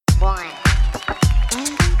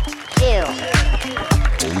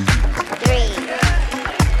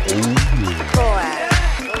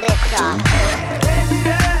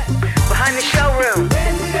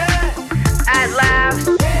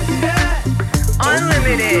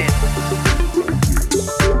Unlimited.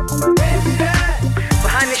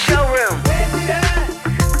 Behind the showroom.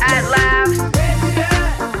 At Laughs.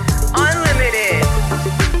 Unlimited.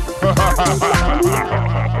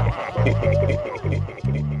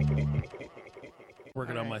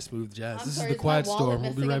 Working on my smooth jazz. I'm This sorry, is the is Quiet my wallet Storm.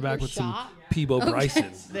 We'll be messing right up back your with some shot? Peebo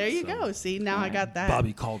Bryson. There you go. See, now I got that.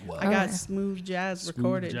 Bobby Caldwell. I got smooth jazz Smooth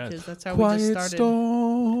recorded jazz. because that's how Quiet we just started.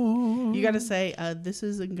 Storm. You got to say, this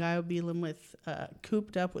is Ngaio Belam with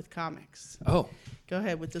Cooped Up with Comics. Oh, Go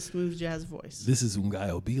ahead with the smooth jazz voice. this is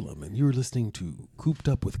Ngaio Belam, and you're listening to Cooped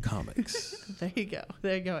Up with Comics. There you go.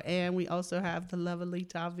 There you go. And we also have the lovely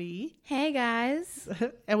Tavi. Hey guys.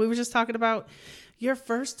 And we were just talking about your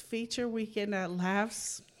first feature weekend at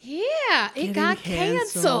Laughs. Yeah, it Getting got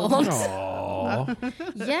canceled. canceled. Aw.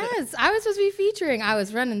 Yes, I was supposed to be featuring. I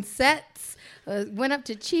was running sets. Went up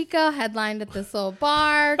to Chico, headlined at this little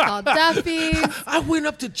bar called Duffy's. I went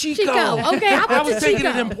up to Chico. Okay, I I went was to taking Chico.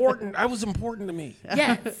 it important. I was important to me.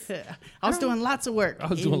 Yes, I was doing lots of work. I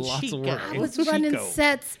was in doing lots of Chico. work. I in was running Chico.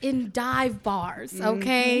 sets in dive bars.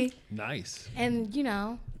 Okay, Nice. and you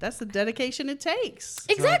know That's the dedication it takes.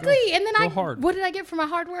 exactly. And then Go hard. what did I get for my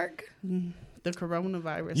hard work? The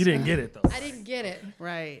coronavirus. You didn't get it, though. I didn't get it.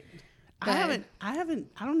 Right. Bad. I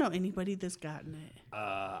don't know anybody that's gotten it.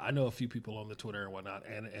 I know a few people on the Twitter and whatnot,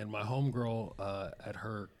 and my homegirl at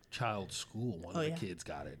her child's school, one of the yeah. kids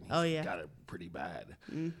got it. And Oh, he's yeah. got it pretty bad.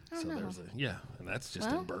 So there's and that's just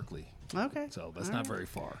Well. in Berkeley. Okay. So that's not very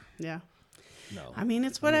far. Yeah. No. I mean,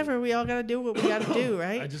 it's whatever. We all got to do what we got to do,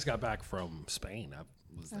 right? I just got back from Spain. I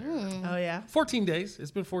was there. Oh, yeah. 14 days.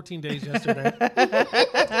 It's been 14 days yesterday.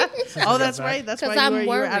 Oh, that's right. That's 'Cause why I'm you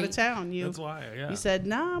were out of worried. town. That's why, yeah. You said,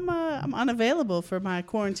 "No, I'm unavailable for my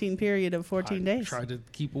quarantine period of 14 days." Tried to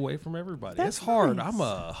keep away from everybody. That's it's hard. nice. I'm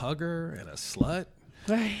a hugger and a slut.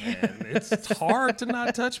 Right. And it's hard to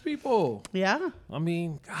not touch people. Yeah. I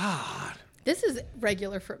mean, God. This is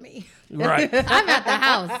regular for me. Right. I'm at the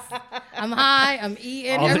house. I'm high. I'm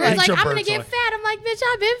eating. All the Everyone's like, extra I'm gonna birds get are- fat. I'm like, bitch,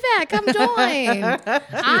 I've been fat. Come join.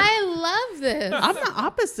 I love this. I'm the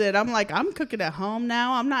opposite. I'm like, I'm cooking at home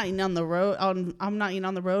now. I'm not eating on the road. I'm not eating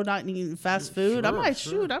on the road. Not eating fast food. I'm Sure, like,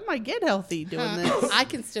 sure. shoot, I might get healthy doing this. I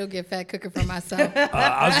can still get fat cooking for myself.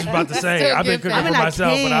 I was just about to say, Still I've been get cooking fat. for I mean, I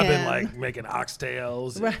myself, but I've been can. like making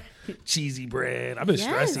oxtails, and Right. cheesy bread. I've been Yes.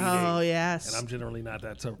 stress eating. Oh yes. And I'm generally not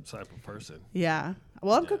that type of person. Yeah.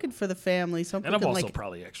 Well, I'm cooking for the family, so I'm And I'm cooking also like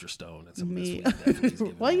probably extra stoned. And some of me. this weed definitely is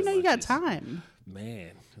giving Well, me you know, you got munchies. time.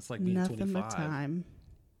 Man, it's like being Nothing 25. but time.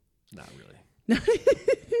 Not really.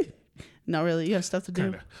 Not really. You have stuff to do.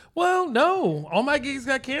 Kinda. Well, no. All my gigs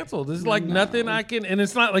got canceled. This is like nothing I can, and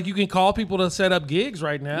it's not like you can call people to set up gigs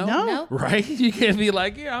right now. No. No. Right? You can't be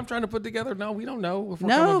like, yeah, I'm trying to put together. No, we don't know if we're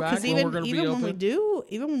No, coming back because when we're even going to be even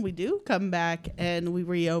open. when we do come back and we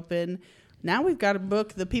reopen, now we've got to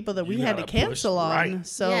book the people that we You had to gotta push, cancel on. right.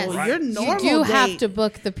 So Yes. your Right. normal You do have date- to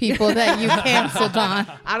book the people that you canceled on.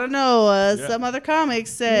 I don't know. Some other comics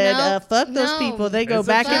said, Nope, "Fuck those no. people. They go It's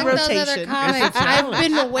a back in Fuck those other rotation." comics. I've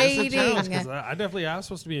been It's a waiting. challenge, 'cause I definitely I was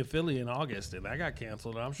supposed to be in Philly in August and I got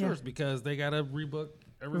canceled. And I'm sure Yeah. it's because they got to rebook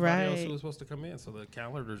everybody else Right. who was supposed to come in, so the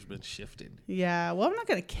calendar's been shifted. Yeah. Well, I'm not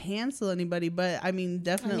going to cancel anybody, but I mean,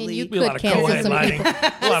 definitely. you Be a lot could of cancel some co-headlining. people.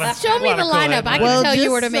 A lot of- Show me a lot the of lineup. I co-headlining. can well, tell just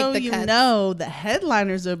you where to make so the you cuts. know, the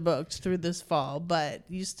headliners are booked through this fall, but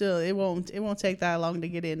you still it won't take that long to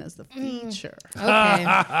get in as the feature. Okay.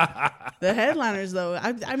 The headliners, though,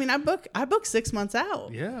 I mean, I book 6 months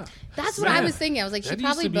out. Yeah. That's what I Man, was thinking. I was like, she that used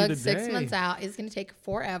probably to be the booked 6 day. months out. It's going to take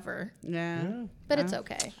forever. Yeah. But it's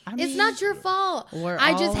okay. I It's mean, not your fault. We're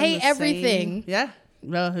I all just in hate the everything. same- Yeah.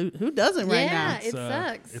 Well, who doesn't right Yeah, now? it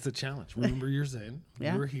sucks. It's a challenge. Remember your Zen.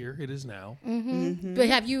 Yeah. You were here. It is now. But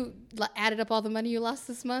have you added up all the money you lost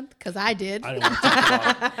this month? Because I did. I didn't want to talk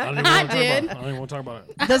about it. I didn't I even want to did. talk about it. I don't even want to talk about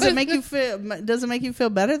it. Does it make you feel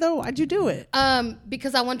better though? Why'd you do it?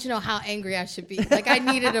 Because I want to know how angry I should be. Like I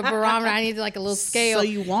needed a barometer. I needed like a little scale. So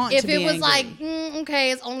you want if to be it was angry. like okay,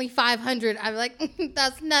 it's only 500. I'd be like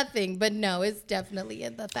that's nothing. But no, it's definitely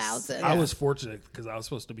in the thousands. I was fortunate because I was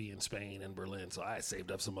supposed to be in Spain and Berlin, so I had saved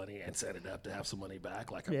up some money and set it up to have some money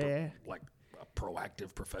back, like a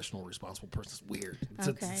proactive, professional, responsible person. It's weird.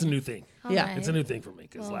 It's a new thing. All Yeah. right. It's a new thing for me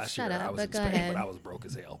because Well, last year shut I up, was in but go Spain, ahead. but I was broke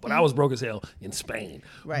as hell. But I was broke as hell in Spain.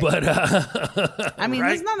 Right. But I mean,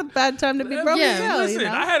 right? it's not a bad time to be broke Yeah, as hell. Listen, you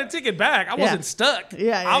know? I had a ticket back. I wasn't stuck.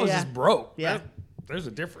 Yeah, I was yeah. just broke. Yeah. There's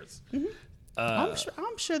a difference.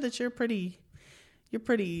 I'm sure that you're pretty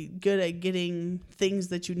good at getting things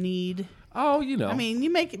that you need. Oh, you know. I mean, you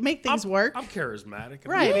make things work. I'm charismatic.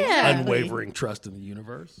 Right, Yeah. exactly. Unwavering trust in the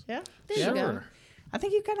universe. Yeah. There you go. I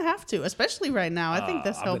think you kind of have to, especially right now. I think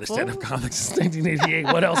that's I've been a helpful. stand-up comic since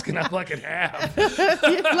 1988. What else can I fucking have?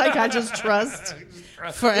 Like I just trust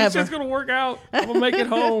forever. It's just gonna work out. I'm gonna make it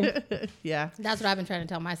home. Yeah. That's what I've been trying to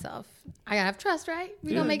tell myself. I gotta have trust, right?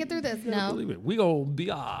 We gonna make it through this. No. Believe it. We gonna be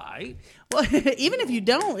all right. Well, even if you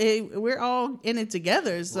don't, we're all in it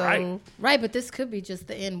together. So, Right, but this could be just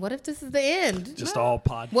the end. What if this is the end? Just all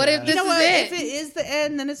podcast. What if you this know is what? it? If it is the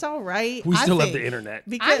end, then it's all right. We I still have think. the internet.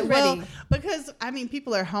 Because, I'm ready. because I mean,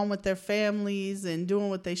 people are home with their families and doing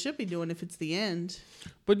what they should be doing if it's the end.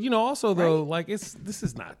 But also though, like this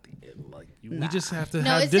is not the end. Like we just have to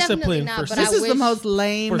No, have it's definitely discipline not, for but six. This is the wish- most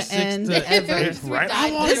lame for 6 end to ever. If we right?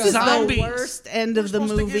 died, I want This is zombies. the worst end of the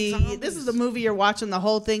supposed to get movie. zombies. This is the movie you're watching the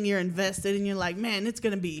whole thing. You're invested and you're like, man, it's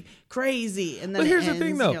gonna be crazy. And then But here's it ends, the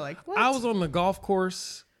thing, and though. you're like, what? I was on the golf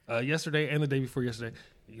course yesterday and the day before yesterday.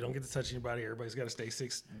 You don't get to touch anybody. Everybody's got to stay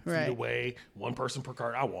 6 Right. feet away. One person per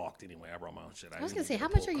cart. I walked anyway. I brought my own shit. I was gonna say, how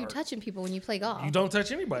much are you touching people when you play golf? You don't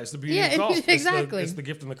touch anybody. It's the beauty Yeah, of golf. exactly. It's the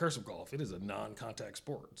gift and the curse of golf. It is a non-contact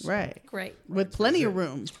sport. So- right, Great. with plenty of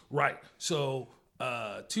room. Right. So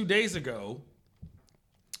 2 days ago,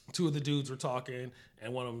 2 of the dudes were talking,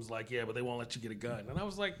 and one of them was like, "Yeah, but they won't let you get a gun." And I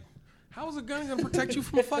was like, "How is a gun going to protect you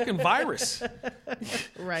from a fucking virus?"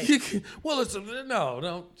 Right. Well,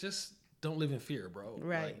 no, just don't live in fear, bro.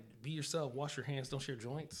 Right. Like, be yourself. Wash your hands. Don't share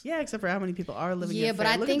joints. Yeah, except for how many people are living Yeah, in but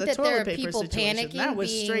fear. I Look think at the that there toilet are paper people situation. panicking, That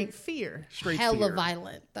was being straight fear. Straight Hella fear.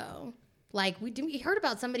 violent though. Like we heard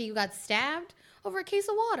about somebody who got stabbed over a case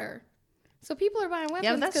of water. So people are buying weapons.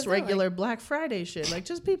 Yeah, but 'cause that's they're like- regular Black Friday shit. Like,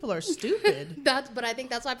 just people are stupid. But I think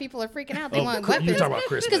that's why people are freaking out. They Oh, want you're weapons talking about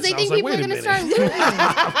Christmas. because they I was think like, people are wait a going to start minute.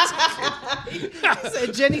 looting. So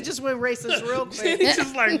Jenny just went racist real quick. It's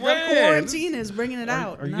just like, The man. quarantine is bringing it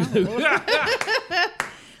out. Are No. you?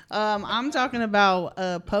 I'm talking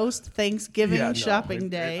about post Thanksgiving Yeah, no, shopping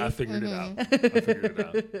day. I figured it out. I figured it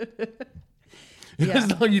out. Yeah.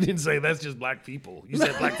 No, you didn't say that's just black people. You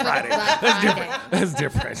said Black Friday. Black That's Friday. different. That's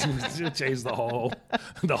different. You changed the whole I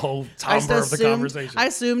timbre of the assumed- conversation. I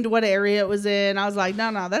assumed what area it was in. I was like,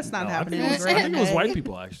 no, that's not No, I happening. think it was, in I think it was Green white Bay.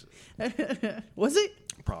 people actually. Was it?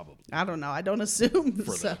 Probably. I don't know. I don't assume.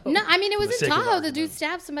 For So. No, I mean it was the in sake of Tahoe. The dude argument.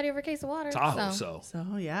 stabbed somebody over a case of water. Tahoe. So.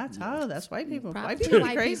 So Yeah, Tahoe, that's white people. Probably White people are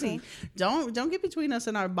white crazy. people. Don't get between us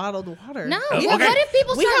and our bottled water. No, Okay. what if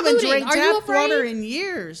people We start haven't looting? drank Are you tap water afraid? in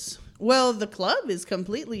years. Well, the club is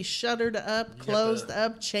completely shuttered up, closed the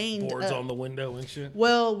up, chained boards up. on the window and shit.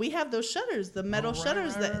 Well, we have those shutters, the metal Oh, right,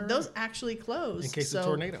 shutters right, that right. those actually close In case so of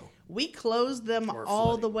tornado. We closed them Or all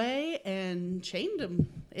flooding. the way and chained them.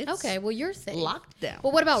 It's Okay, well you're safe. locked down.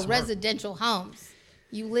 But what about Smart. residential homes?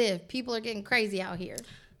 You live. People are getting crazy out here.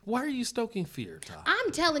 Why are you stoking fear, Todd?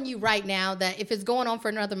 I'm telling you right now that if it's going on for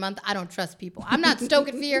another month, I don't trust people. I'm not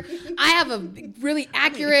stoking fear. I have a really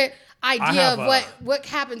accurate idea have of what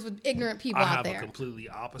happens with ignorant people I out have a there. completely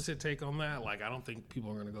opposite take on that. Like, I don't think people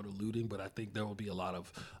are going to go to looting, but I think there will be a lot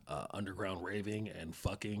of underground raving and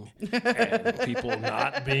fucking and people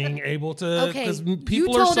not being able to. Okay, 'cause you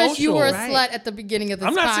people told are us you were a social. Right. slut at the beginning of this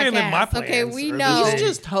I'm not podcast. saying that my Okay, plans we are know. the He's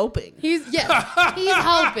just hoping. He's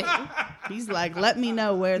hoping. He's like, let me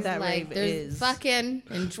know where that Like rave there's is. fucking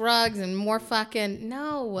and drugs and more fucking.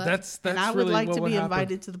 No. That's and I would really like what to would be happen.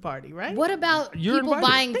 invited to the party, right? What about You're people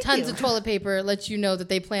invited. buying Thank tons you. of toilet paper? Let you know that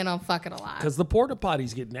they plan on fucking a lot. Because the porta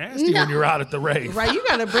potties get nasty No. when you're out at the rave. Right, you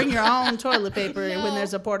got to bring your own toilet paper No. when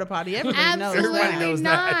there's a porta potty. Everybody knows Absolutely Everybody that. knows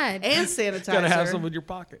not. that. And sanitizer. You gotta have some in your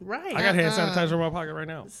pocket. Right. I got hand sanitizer in my pocket right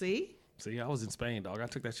now. See? See, I was in Spain, dog. I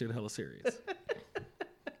took that shit hella serious.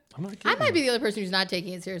 I'm not I kidding. might be the other person who's not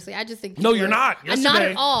taking it seriously. I just think No, people you're are- not. I'm not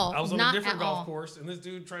Yesterday, at all. I was on Not a different at golf all. course, and this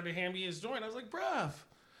dude tried to hand me his joint. I was like, bruh,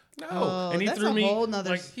 no. Oh, and he that's threw a me whole nother-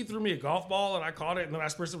 like he threw me a golf ball, and I caught it, and then I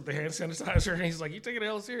spritz it with the hand sanitizer, and he's like, "You take it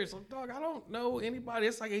hella serious." I'm like, dog, I don't know anybody.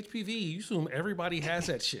 It's like HPV. You assume everybody has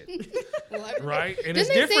that shit, right? And Didn't it's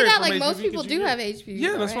they different say that from like most HPV people 'cause do you have get- HPV?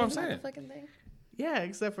 Yeah, that's right? what I'm Isn't that saying. the fucking thing? Yeah,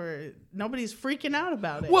 except for nobody's freaking out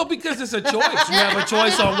about it. Well, because it's a choice. You have a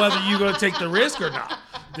choice on whether you're going to take the risk or not.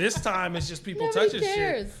 This time, it's just people Nobody touching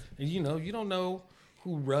cares. shit. And you don't know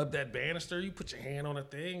who rubbed that banister. You put your hand on a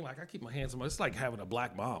thing. Like, I keep my hands on my... It's like having a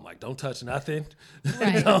black mom. Like, don't touch nothing.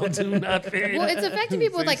 Right. Don't do nothing. Well, it's affecting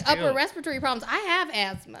people with Stay like upper still. respiratory problems. I have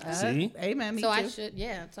asthma. See? Amen. Me So too.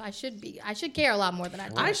 I should care a lot more than I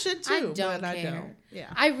do. I should too, I don't but I care. don't. Yeah.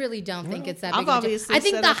 I really don't think it's that I've big. of a deal. obviously I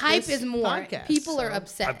think set the up hype this is more. podcast, People are so-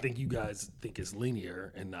 upset. I think you guys think it's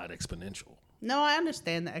linear and not exponential. No, I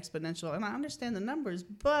understand the exponential and I understand the numbers,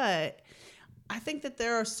 but I think that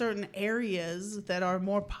there are certain areas that are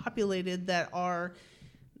more populated that are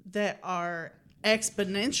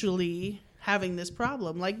exponentially having this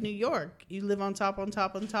problem. Like New York, you live on top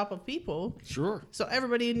of people. Sure. So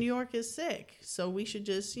everybody in New York is sick. So we should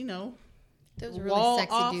just, There's a wall really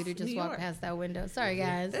sexy off dude who just New walked York. past that window. Sorry,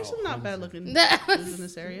 guys. There's some not bad looking That dudes was in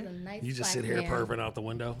this area. a nice You just black sit here man. perving out the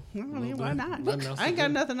window. I mean, Little why bit. not? Nothing else I ain't to got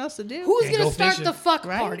do. nothing else to do. Who's Can't gonna go start fishing. the fuck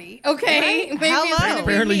Right? party? Okay, Right? maybe it's Hello. gonna be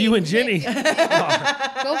Apparently, me. you and Jenny.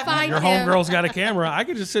 Go find Your him. homegirl's got a camera. I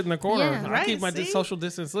could just sit in the corner. Yeah. I Right, keep my see? social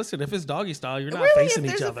distance. Listen, if it's doggy style, you're not Really? facing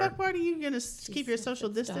If each there's a other. fuck party, you gonna keep your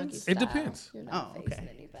social It's doggy distance? It style. depends. You're not Oh, facing okay.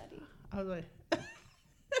 anybody. I was like,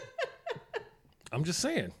 I'm just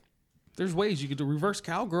saying. There's ways you could do reverse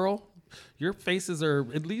cowgirl. Your faces are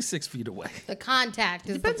at least 6 feet away. The contact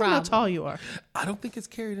is depends the on how problem. tall you are. I don't think it's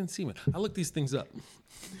carried in semen. I look these things up.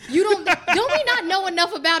 You don't we not know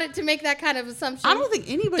enough about it to make that kind of assumption? I don't think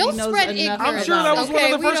anybody Don't knows spread enough. ignorance. I'm sure that was Okay, one of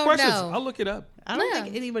we the first don't questions. know. I'll look it up. I don't Yeah.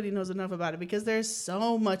 think anybody knows enough about it because there's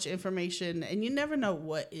so much information and you never know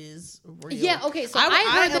what is real. Yeah, okay, so I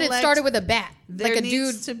heard that it elect started with a bat. There Like a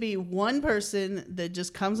needs dude. to be one person that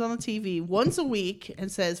just comes on the TV once a week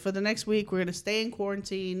and says, for the next week, we're going to stay in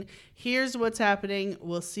quarantine. Here's what's happening.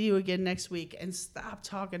 We'll see you again next week. And stop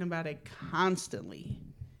talking about it constantly.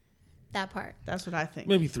 That part. That's what I think.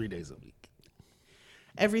 Maybe 3 days a week.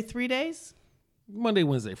 Every 3 days? Monday,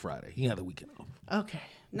 Wednesday, Friday. He had the weekend off. Okay.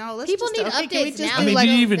 No, let's People just, need okay, can we updates just now. do I mean, like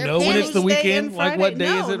do you even they're know when it's the Wednesday and weekend? Like, what day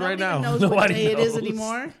Friday? is it No, right nobody now? knows what Nobody day it is knows.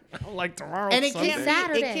 anymore. Like tomorrow. And it Sunday. can't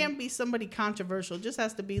Saturday. be, it can't be somebody controversial. It just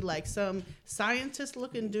has to be like some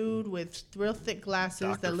scientist-looking dude with real thick glasses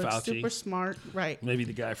Dr. that looks Fauci. super smart. Right. Maybe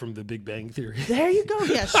the guy from The Big Bang Theory. There you go.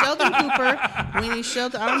 Yeah, Sheldon Cooper. We need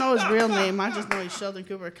Sheldon. I don't know his real name. I just know he's Sheldon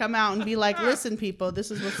Cooper. Come out and be like, listen, people,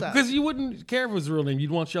 this is what's up. Because you wouldn't care if it was his real name.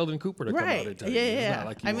 You'd want Sheldon Cooper to come out Right. and Yeah, tell you. It's yeah. not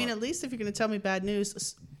like you I mean, want- at least if you're going to tell me bad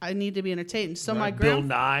news, I need to be entertained. So Right, my Bill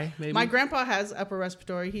grandpa. Nye, maybe. My grandpa has upper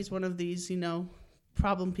respiratory. He's one of these,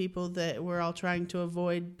 problem people that we're all trying to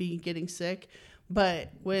avoid getting sick. But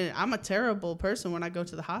when I'm a terrible person when I go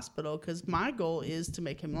to the hospital because my goal is to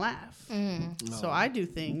make him laugh. So I do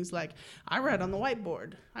things like I write on the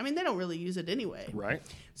whiteboard. I mean, they don't really use it anyway. Right.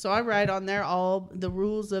 So I write on there all the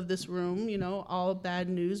rules of this room. All bad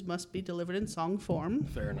news must be delivered in song form.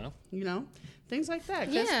 Fair enough. Things like that.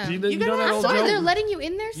 'Cause- Yeah. Do you know You that gotta old have Sorry, joke? they're letting you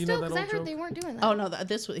in there You know still? that Because I old heard joke? they weren't doing that. Oh no,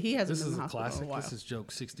 he hasn't This been is in the a hospital classic. in a while. This is joke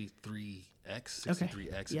 63X. Okay.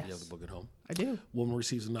 63X if Yes. you have the book at home. I do. Woman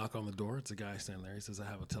receives a knock on the door. It's a guy standing there. He says, I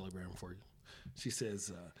have a telegram for you. She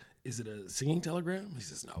says, is it a singing telegram? He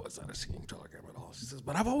says, no, it's not a singing telegram at all. She says,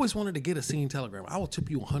 but I've always wanted to get a singing telegram. I will tip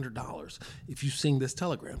you $100 if you sing this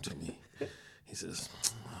telegram to me. He says,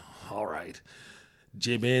 all right.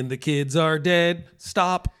 Jim and the kids are dead.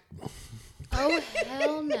 Stop. Oh,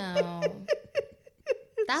 hell no.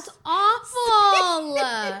 That's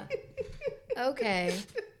awful. Okay.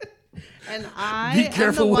 And I Be am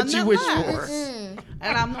careful the what one you that wish laughs. for.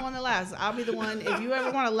 And I'm the one that laughs. I'll be the one. If you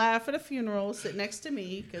ever want to laugh at a funeral, sit next to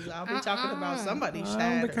me because I'll be talking about somebody's I'm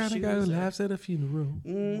sad the or kind of guy who shoes or- laughs at a funeral.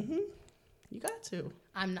 You got to.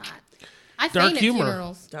 I'm not. I Dark faint humor. at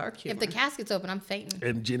funerals. Dark humor. If the casket's open, I'm fainting.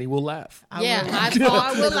 And Jenny will laugh. Yeah, will. I fall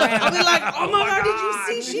I to will the like, I'll ground. be like, oh my God,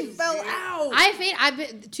 did you see? She fell out. I faint. I've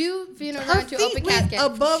been 2 funerals Her and 2 feet open went caskets.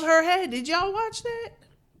 above her head. Did y'all watch that?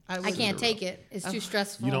 I can't take it. It's too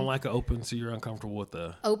stressful. You don't like an open, so you're uncomfortable with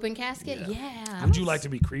the. open casket? Yeah. Would you like to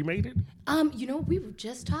be cremated? We were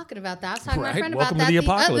just talking about that. I was talking to my Right. friend Welcome about to that the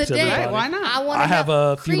the other apocalypse, day. everybody. Right, why not? I want I to have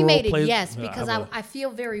a funeral cremated. place- Yes, Yeah, I because have I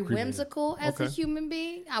feel very whimsical as a Okay. human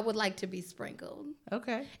being. I would like to be sprinkled.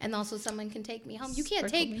 Okay. And also someone can take me home. You can't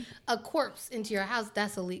Sprinkle take me. a corpse into your house.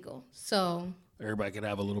 That's illegal. So Everybody could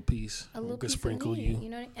have a little piece. a little could piece sprinkle of me, you. know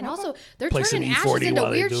what I mean? And also they're Play some turning E40 ashes into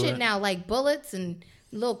while they weird do shit it. now, like bullets and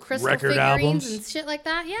little crystal Record figurines albums. and shit like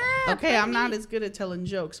that. Yeah. Okay, put I'm not me- as good at telling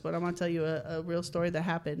jokes, but I'm gonna tell you a real story that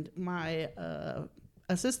happened. My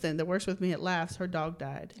assistant that works with me at Laughs, her dog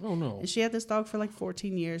died. Oh no. And she had this dog for like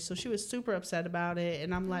 14 years, so she was super upset about it.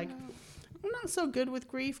 And I'm like, I'm not so good with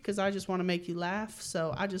grief because I just want to make you laugh.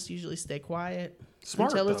 So I just usually stay quiet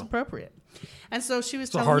Smart, until it's though. appropriate. And so she was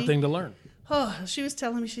It's a telling hard me, thing to learn. Oh, she was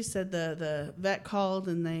telling me. She said the vet called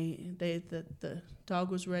and the dog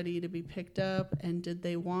was ready to be picked up. And did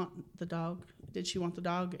they want the dog? Did she want the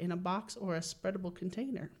dog in a box or a spreadable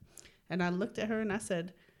container? And I looked at her and I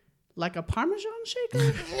said, like a Parmesan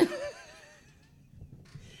shaker.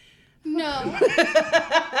 No.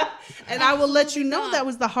 And I will let you know that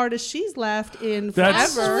was the hardest she's laughed in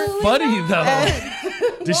That's forever. funny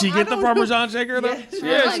though. Did she I get the don't Parmesan shaker though?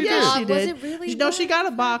 Yeah, Oh my she God. did. She Was did. it really You know, she what? got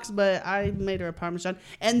a box, but I made her a Parmesan.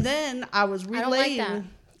 And then I was I don't like that. relaying.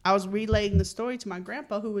 I was relaying the story to my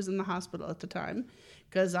grandpa, who was in the hospital at the time,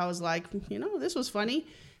 because I was like, this was funny.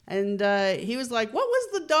 And he was like, what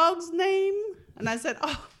was the dog's name? And I said,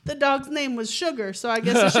 oh, the dog's name was Sugar, so I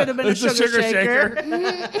guess it should have been a It's a sugar sugar shaker.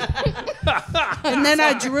 And then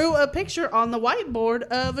I drew a picture on the whiteboard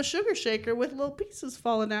of a sugar shaker with little pieces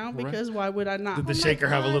falling out because why would I not? Did the my shaker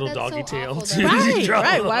have a God, little that's doggy so tail? awful, too? though. Did you draw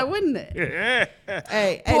Right, a why little- wouldn't it?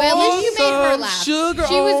 Hey, Well, at least you made her some laugh. sugar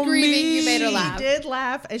She was on grieving. me. You made her She laugh. did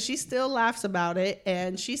laugh, and she still laughs about it.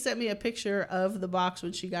 And she sent me a picture of the box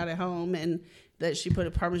when she got it home, and that she put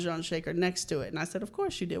a Parmesan shaker next to it. And I said, of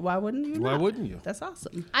course you did. Why wouldn't you? Why not? wouldn't you? That's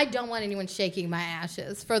awesome. I don't want anyone shaking my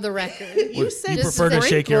ashes, for the record. You said You prefer to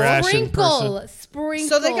shake your ash in person. Sprinkle.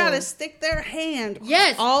 So they gotta stick their hand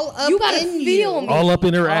Yes. all up You gotta in feel you. me. All up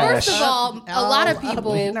in her ash. First of all, a lot of All up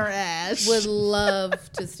people in her ash. would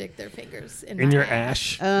love to stick their fingers in In my your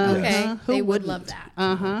ash. ash. Okay, Who they would wouldn't? love that.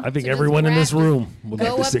 Uh-huh. I think So just everyone in this wrap- room would like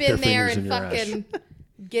Go to up stick their in there fingers in and your ash. fucking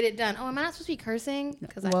get it done. Oh, am I not supposed to be cursing?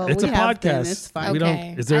 Because Well, It's we a have been. podcast. It's fine. We Okay.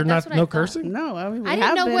 don't. Is there That's not what I no thought. cursing? No, I mean, we I didn't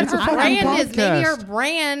have know been. what her I have brand is. Maybe podcast. her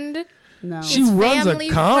brand. No. She runs a family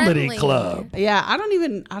comedy friendly. club, Yeah, I don't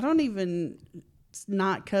even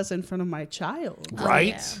not cuss in front of my child. right?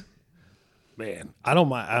 yeah. Man, I don't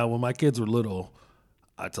mind. When my kids were little,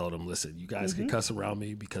 I told them, listen, you guys Mm-hmm. can cuss around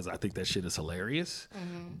me because I think that shit is hilarious,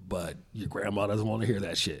 but your grandma doesn't want to hear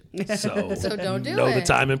that shit. So, So don't do know the it.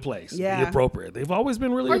 time and place. Yeah. Be appropriate. They've always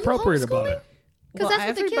been really Are you appropriate about homeschooling? it. Because Well, that's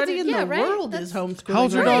what the kids everybody are, in yeah, the right? world That's- is homeschooling.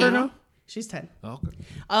 How's your right daughter now. now? She's 10. Okay.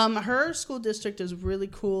 Her school district is really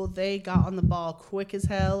cool. They got on the ball quick as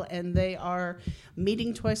hell, and they are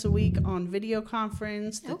meeting twice a week on video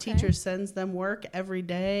conference. The Okay. teacher sends them work every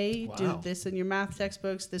day. Wow. Do this in your math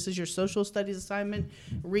textbooks. This is your social studies assignment.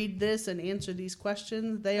 Read this and answer these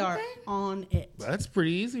questions. They are Okay. on it. That's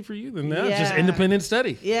pretty easy for you then. Now just Yeah. independent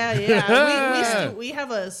study. Yeah. We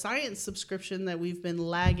have a science subscription that we've been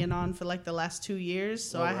lagging on for like the last 2 years.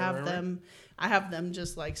 So Oh, I right, have right, them. I have them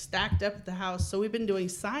just like stacked up at the house. So we've been doing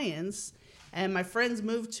science, and my friends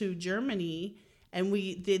moved to Germany, and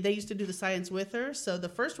they used to do the science with her. So the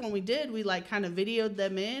first one we did, we like kind of videoed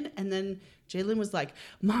them in, and then Jalen was like,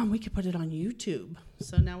 "Mom, we could put it on YouTube."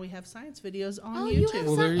 So now we have science videos on Oh, you YouTube. have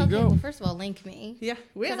Well, there you okay, go. well, first of all, link me. Yeah,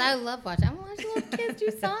 we Because have- I love watching. I'm watching little kids do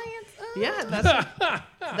science. Oh. Yeah,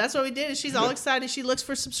 that's what we did. And she's all excited. She looks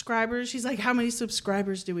for subscribers. She's like, "How many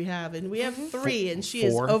subscribers do we have?" And we have 3, and she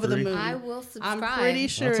is Four, over the 3. moon. I will subscribe. I'm pretty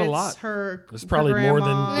sure That's a it's lot. her. It's her probably more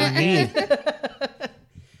grandma. than me.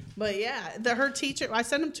 But yeah, her teacher. I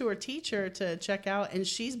sent them to her teacher to check out, and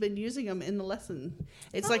she's been using them in the lesson.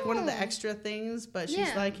 It's like one of the Oh. extra things. But she's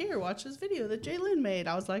Yeah. like, "Here, watch this video that Jalen made."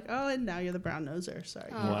 I was like, "Oh, and now you're the brown noser."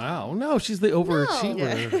 Sorry. Wow. No, she's the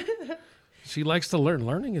overachiever. She likes to learn.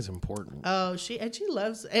 Learning is important. Oh, she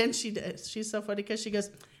loves, and she's so funny because she goes,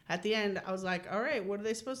 at the end, I was like, "All right, what are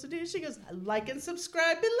they supposed to do?" She goes, "Like and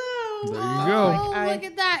subscribe below." There you go. Oh, I look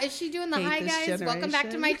at that. Is she doing the hate hi this guys? Welcome back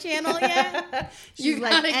to generation." my channel yet? She's You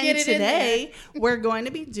like, gotta and get it in today we're going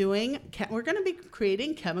to be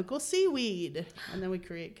creating chemical seaweed, and then we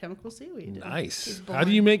create chemical seaweed. Nice. How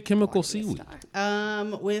do you make chemical Born to be a seaweed?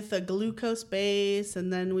 star. With a glucose base,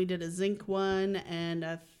 and then we did a zinc one,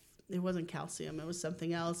 and it wasn't calcium, it was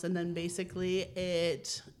something else, and then basically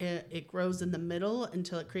it grows in the middle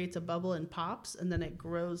until it creates a bubble and pops, and then it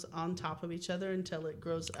grows on top of each other until it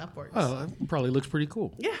grows upwards. Oh, that probably looks pretty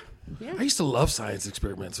cool. Yeah, yeah. I used to love science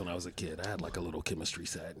experiments when I was a kid. I had like a little chemistry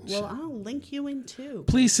set and Well, shit. I'll link you in too.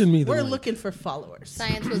 Please send me the We're link. looking for followers.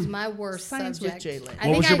 Science was my worst Science with subject. Jalen. I What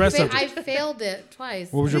think was your best I subject? failed it twice.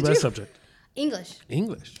 What was your Did best you? subject? English.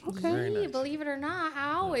 English. Very Hey, nice. believe it or not,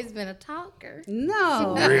 I always been a talker.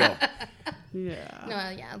 No. Real. Yeah. No,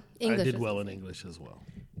 yeah, I English. did was- well in English as well.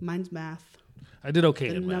 Mine's math. I did okay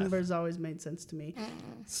The in math. numbers always made sense to me.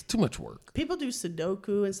 It's too much work. People do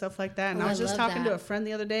Sudoku and stuff like that. And Oh, I was I just love talking that. to a friend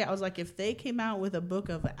the other day. I was like, if they came out with a book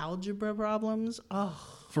of algebra problems, oh,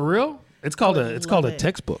 For real? It's called would a love it.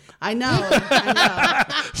 textbook. I know. I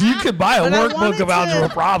know. You could buy a But I workbook wanted of algebra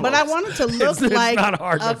to- problems. But I wanted to look It's like not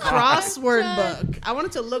hard a to find. crossword book. I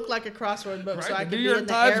wanted to look like a crossword book so I Right, could the be New in York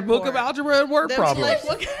the Times airport. book of algebra and word They'll be problems.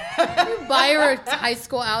 like, look, Buy her a high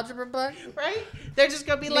school algebra book. right? They're just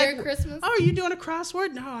gonna be Merry like, Christmas. "Oh, are you doing a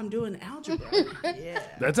crossword?" No, I'm doing algebra. Yeah,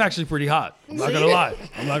 That's actually pretty hot. I'm not gonna lie.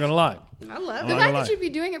 I'm not gonna lie. I love The not it. fact gonna that lie. you'd be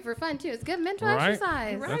doing it for fun too. It's good mental Right.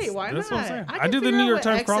 exercise. Right? That's- Why that's not? what I'm saying. I can do the figure New out York what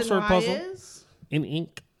Times X and crossword Y puzzle. is. In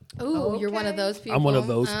ink. Ooh, you're one of Okay. those people. I'm one of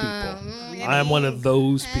those people. I am one of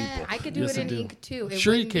those people. I could do Yes, it I in do. ink too. It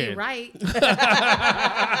Sure you wouldn't be can. right.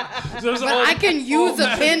 There's an But old- I can use a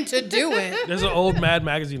pen to do it. There's an old Mad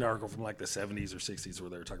Magazine article from like the 70s or 60s where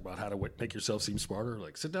they were talking about how to make yourself seem smarter.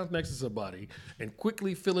 Like sit down next to somebody and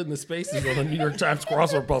quickly fill in the spaces on the New York Times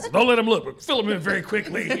crossword puzzle. Don't let them look, but fill them in very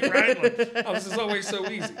quickly, right? Like, oh, this is always so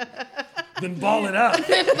easy. Then ball it up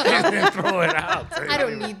and then throw it out. I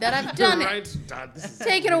don't need that. I've done it. Right? This is-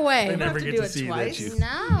 Take it They away. never to get do to it see twice. that you.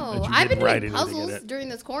 No, you I've been didn't write doing anything in puzzles it. during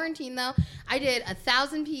this quarantine though. I did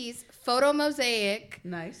 1,000-piece photo mosaic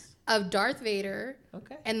Nice. of Darth Vader.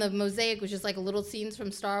 Okay. And the mosaic was just like little scenes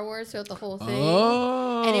from Star Wars throughout the whole thing.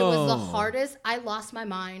 Oh. And it was the hardest. I lost my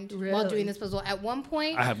mind while Really? doing this puzzle. At one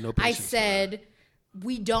point, I have no I patience for said,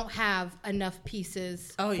 we don't have enough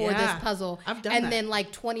pieces Oh, for yeah. this puzzle. I've done and that. then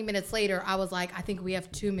like 20 minutes later, I was like, I think we have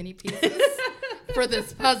too many pieces for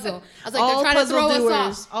this puzzle. I was like, All they're trying to puzzle throw doers.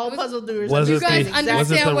 us off. All It was- puzzle doers. Was You it guys the understand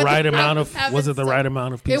was it the what right the amount process of was it the is. right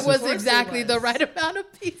amount of pieces? It was course it exactly the was. right amount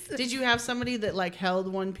of pieces. Did you have somebody that like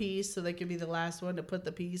held one piece so they could be the last one to put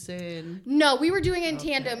the piece in? No, we were doing it in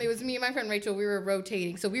tandem. It was me and my friend Rachel. We were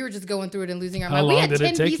rotating. So we were just going through it and losing our How mind. We long had did it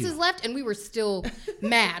 10 take pieces you? left and we were still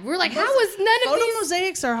mad. We were like, how is none of Photo these?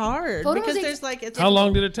 mosaics are hard Photo because mosaics- there's like it's How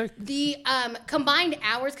long did it take? The combined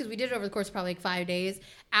hours, because we did it over the course of probably like 5 days,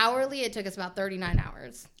 hourly, it took us about 39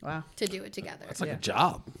 hours Wow. to do it together. It's like a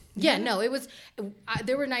job. Yeah, no, it was.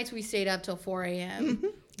 There were nights we stayed up till 4 a.m.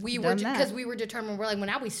 We were Done that. because we were determined. We're like, well,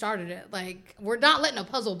 now we started it. Like, we're not letting a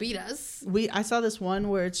puzzle beat us. I saw this one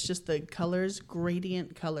where it's just the colors,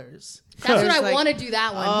 gradient colors. That's what It's I like, want to do.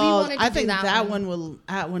 That one. we Oh, wanted to I do think that one will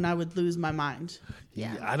when I would lose my mind.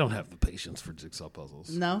 Yeah. I don't have the patience for jigsaw puzzles.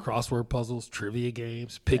 No? Crossword puzzles, trivia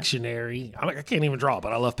games, Pictionary. I can't even draw,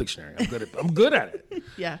 but I love Pictionary. I'm good at it.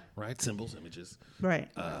 Yeah. Right? Symbols, images, Right.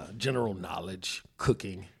 general knowledge,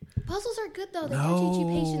 cooking. Puzzles are good though. They do teach you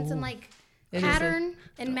patience and like It is pattern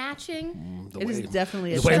and matching. The It is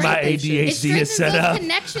definitely a the way my strength. It ADHD is strengthens set those up.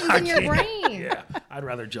 connections I in your can't- brain. Yeah, I'd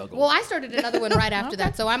rather juggle. Well, I started another one right after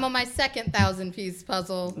that, so I'm on my second 1,000-piece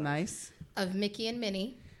puzzle Nice. of Mickey and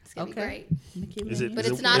Minnie. It's gonna be Okay. great. Is it- But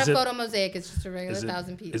is it's it- not is a it- photo mosaic. It's just a regular is it,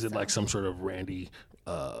 1,000-piece. is it like some sort of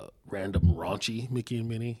random raunchy Mickey and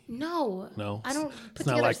Minnie? No. No? I don't It's put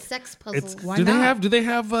not together like- sex It's, puzzles. Why do they not? have? Do they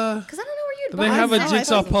have? Because I don't know where you'd Do they buy have a sex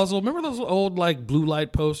jigsaw puzzles. puzzle? Remember those old like blue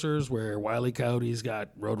light posters where Wile E. Coyote's got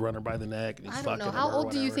Roadrunner by the neck and he's I don't know. fucking How her or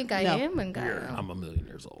old do you whatever? think I No. am? And I'm a million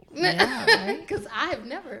years old. Because I have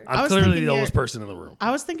never. I'm was clearly thinking the you're- oldest person in the room.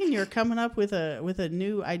 I was thinking you're coming up with a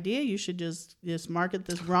new idea. You should just market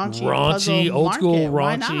this raunchy puzzle Raunchy, old school market.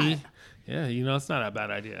 Why not? raunchy. Yeah, it's not a bad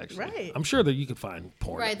idea actually. Right. I'm sure that you could find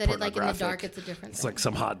porn. Right, that it like in the pornographic. dark, it's a different It's thing. like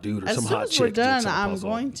some hot dude or As some soon hot as chick. we're done, jigsaw I'm puzzle.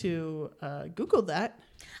 going to Google that.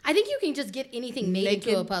 I think you can just get anything made Naked-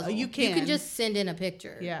 into a puzzle. you You can can. just send in a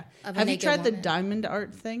picture. Yeah. Of a Have you naked tried the woman. diamond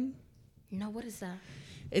art thing? No, what is that?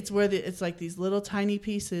 It's where it's like these little tiny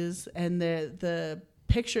pieces, and the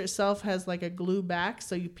picture itself has like a glue back,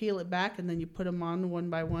 so you peel it back and then you put them on one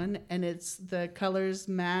by one, and it's the colors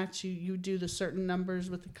match. You do the certain numbers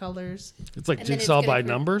with the colors. It's like And then it's jigsaw gonna by create-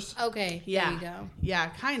 numbers. Okay, Yeah. there you go. Yeah,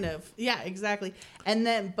 kind of. Yeah, exactly. And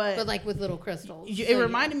then, But like with little crystals. it So, yeah.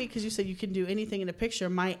 reminded me because you said you can do anything in a picture.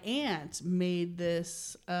 My aunt made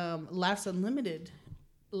this Laughs Unlimited,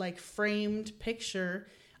 like framed picture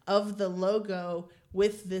of the logo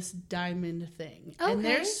with this diamond thing. And Okay.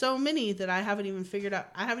 there's so many that I haven't even figured out.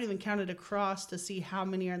 I haven't even counted across to see how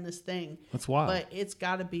many are in this thing. That's wild. But it's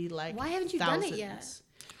got to be like Why haven't you done it thousands. yet?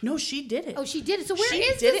 No, she did it. Oh, she did it. So where She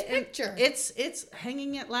is did this it, and picture? It's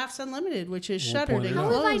hanging at Laughs Unlimited, which is We'll shuttered point and it out.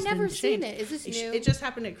 closed. How have I never and seen changed. it? Is this new? It just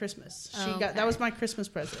happened at Christmas. She Oh, got okay. that was my Christmas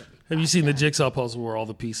present. Have you seen the jigsaw puzzle where all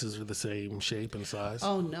the pieces are the same shape and size?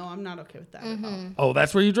 Oh no, I'm not okay with that Mm-hmm. at all. Oh,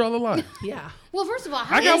 that's where you draw the line. Yeah. Well, first of all,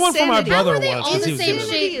 how I got is- one for my Insanity. brother How are they once. all 'cause he the was same doing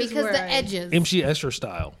it. shape Is because where the I- edges? MC Escher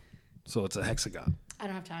style. So it's a hexagon. I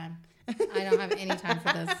don't have time. I don't have any time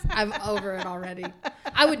for this. I'm over it already.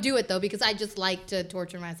 I would do it though because I just like to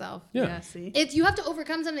torture myself. Yeah. See. It's you have to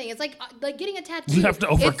overcome something. It's like getting a tattoo. You have to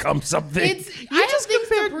overcome something. It's I have things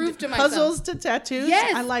to prove to myself. puzzles to tattoos.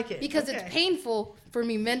 Yes, I like it because Okay. it's painful for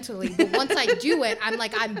me mentally. But once I do it, I'm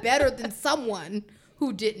like I'm better than someone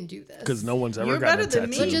who didn't do this. Because no one's ever You're gotten better a than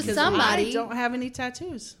tattoo. me. Just 'cause somebody- I don't have any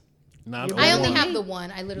tattoos. Not I only one. have the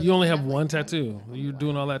one. I literally You only have one tattoo. You're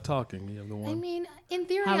doing all that talking. You have the I one. mean, in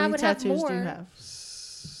theory, How I many would have tattoos more. do you have?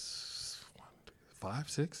 5,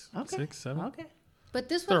 6, Okay. 6, 7. Okay. But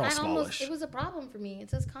this They're one, all I almost smallish. it was a problem for me. It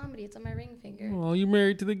says comedy. It's on my ring finger. Well, you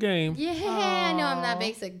married to the game. Yeah, I know I'm not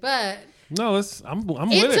basic, but No, I'm with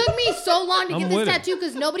It it. took me so long to I'm get this with it. tattoo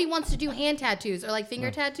because nobody wants to do hand tattoos or like finger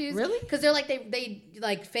tattoos. Really? Because they're like they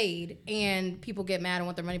like fade and people get mad and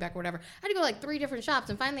want their money back or whatever. I had to go to like 3 different shops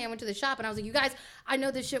and finally I went to the shop and I was like, "You guys, I know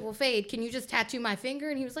this shit will fade. Can you just tattoo my finger?"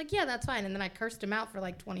 And he was like, "Yeah, that's fine." And then I cursed him out for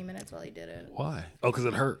like 20 minutes while he did it. Why? Oh, because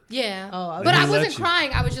it hurt. Yeah. Oh, but He I let wasn't you.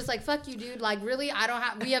 crying. I was just like, "Fuck you, dude. Like, really?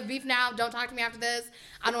 We have beef now. Don't talk to me after this.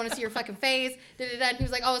 I don't want to see your fucking face." And he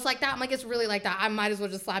was like, "Oh, it's like that." I'm like, "It's really like that. I might as well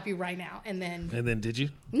just slap you right now." And then Did you?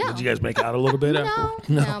 No. Did you guys make out a little bit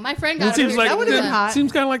after? no. My friend It got seems it. like That would've been hot.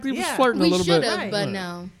 Seems kind of like he was Yeah. flirting a We little should bit. have, Right. but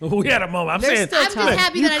no. We had a moment. I'm There's saying. still I'm just time.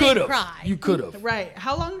 happy you that I didn't could've. cry. You could have. Right.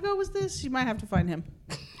 How long ago was this? You might have to find him.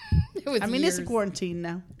 It was I mean, years. it's a quarantine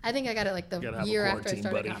now. I think I got it like the Gotta have a year after I quarantine,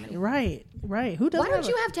 started buddy. comedy. Right. Who doesn't? Why don't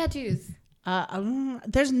you have tattoos?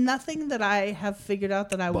 There's nothing that I have figured out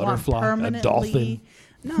that I Butterfly, a want permanently. dolphin.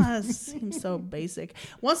 No, that seems so basic.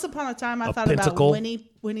 Once upon a time, I A thought pentacle. about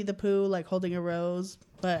Winnie the Pooh, like holding a rose,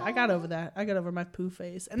 but I got over that. I got over my Pooh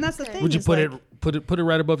face, and that's the thing. Would you is, put like, it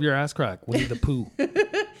right above your ass crack? Winnie the Pooh.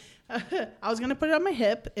 I was gonna put it on my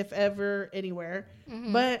hip, if ever, anywhere,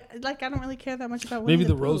 but like I don't really care that much about Winnie Maybe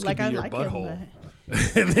the Pooh. rose could Like be I your like butthole. him,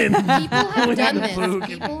 And then People have done the Pooh this.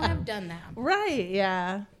 can- People have done that. right?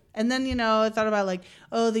 Yeah. And then I thought about like,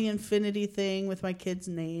 the infinity thing with my kid's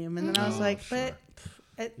name, and then I was like, sure.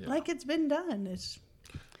 but like it's been done.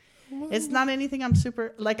 It's not anything I'm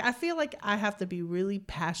super like. I feel like I have to be really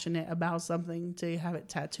passionate about something to have it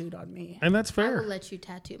tattooed on me. and that's I will fair. let you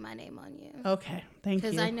tattoo my name on you. Okay, thank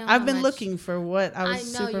 'Cause you. I know I've how been much- looking for what I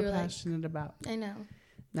was I know super you're like- passionate about. I know.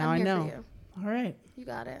 Now I'm I here know. For you. All right. You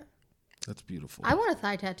got it. That's beautiful. I want a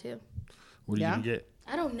thigh tattoo. What are you Yeah? gonna get?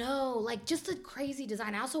 I don't know, like just a crazy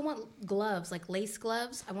design. I also want gloves, like lace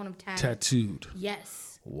gloves. I want them tattooed. Tattooed. Yes.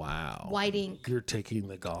 Wow. White ink. You're taking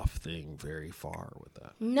the golf thing very far with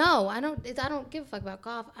that. No, I don't. I don't give a fuck about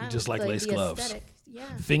golf. I just don't like lace gloves. aesthetic. Yeah.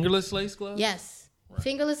 Fingerless lace gloves? Yes.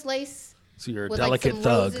 Fingerless lace So you're a with delicate like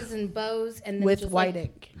some thug. roses and bows, and then With just white like,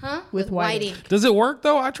 ink. Huh? With white ink. Does it work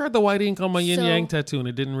though? I tried the white ink on my yin So, yang tattoo and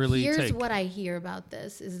it didn't really Here's take. what I hear about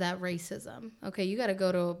this: is that racism? Okay, you got to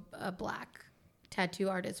go to a black tattoo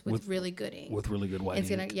artist with really good ink. with really good white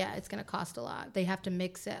it's ink. it's gonna cost a lot. They have to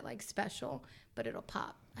mix it like special, but it'll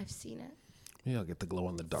pop. I've seen it. Yeah, I'll get the glow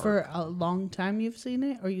in the dark. For a long time, you've seen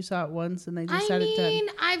it, or you saw it once and they just I had it done. mean,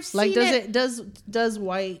 I've seen Like, it. does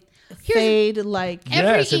white Here's- fade like?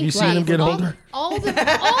 Yes, have you ink seen him fades. get all, older? All of the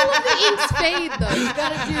inks fade though. You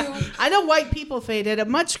gotta do. I know white people fade at a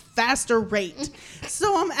much faster rate,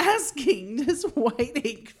 so I'm asking: does white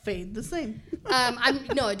ink fade the same?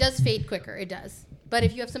 No, it does fade quicker. It does. But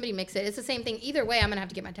if you have somebody mix it, it's the same thing. Either way, I'm gonna have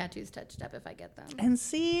to get my tattoos touched up if I get them. And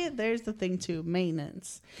see, there's the thing too: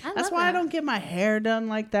 maintenance. I That's love why I that. don't get my hair done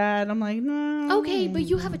like that. I'm like, no. Okay, but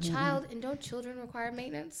you have a child, and don't children require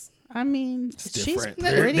maintenance? I mean, It's she's different.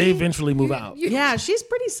 pretty. They eventually move out. Yeah, she's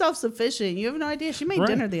pretty self-sufficient. You have no idea. She made Right.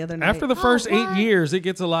 dinner the other night. After the first 8 what? years, it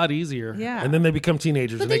gets a lot easier. Yeah. And then they become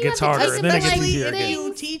teenagers But and then it you gets have to harder teach and then it them, gets like, easier they- again.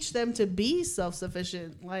 you teach them to be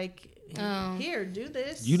self-sufficient. Like, Oh. here, do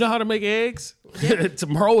this. You know how to make eggs?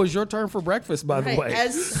 Tomorrow is your turn for breakfast, by the Right. way.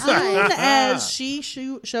 As soon as she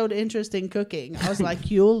showed interest in cooking, I was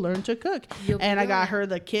like, "You'll learn to cook." And I got her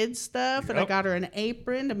the kids stuff, and I Yep. got her an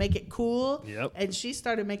apron to make it cool. Yep. And she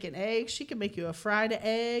started making eggs. She could make you a fried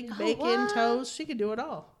egg, bacon, what? toast. She could do it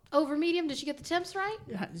all. Over medium? Did she get the temps right?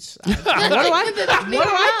 What do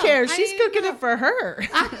I care? She's cooking it for her.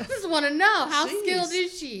 I just want to know how Jeez. skilled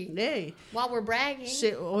is she? Hey, While we're bragging.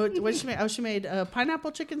 what she made? Oh, she made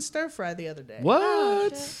pineapple chicken stir fry the other day.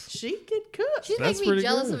 What? She could cook. She's That's making me pretty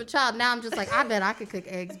jealous good. of a child. Now I'm just like, I bet I could cook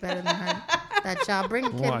eggs better than her. That child. Bring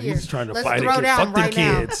the kid Wow, here. he's trying to Let's fight throw it. down Fuck the right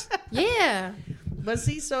now. kids. Yeah. But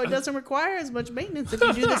see, so it doesn't require as much maintenance if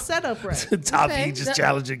you do the setup right. Toppy Okay. just That-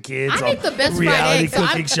 challenging kids I make on the best fried reality eggs. So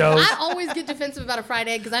cooking shows. I always get defensive about a fried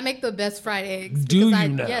egg because I make the best fried eggs. Do because you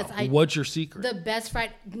know? Yes, What's your secret? The best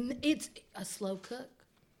fried. It's a slow cook.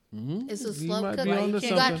 It's a You slow might cook. be onto You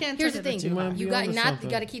something. got, Can't here's turn the it thing. too You might hot. be You got onto not. You something.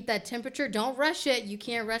 got to keep that temperature. Don't rush it. You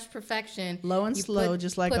can't rush perfection. Low and You slow,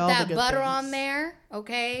 just like put all the that good butter things. on there.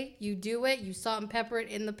 Okay, you do it. You salt and pepper it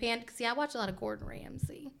in the pan. See, I watch a lot of Gordon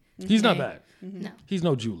Ramsay. He's not Okay. bad. No. He's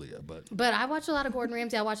no Julia, but But I watch a lot of Gordon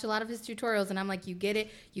Ramsay. I watch a lot of his tutorials, and I'm like, you get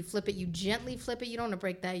it, you flip it, you gently flip it. You don't want to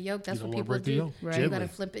break that yolk. That's You what don't wanna people break the do. yolk. Right. You Gently. got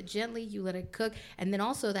to flip it gently. You let it cook, and then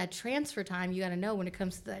also that transfer time. You got to know when it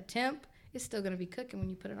comes to that temp, it's still gonna be cooking when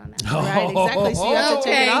you put it on that. Right, exactly. So you have to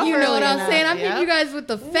take it Okay, off you know what early I'm enough. saying. I'm Yeah. hitting you guys with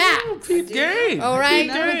the facts. game. All right,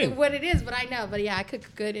 Keep game. what it is, but I know. But yeah, I cook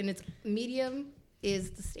good, and it's medium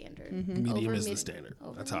is the standard. Medium Over is the mid- standard.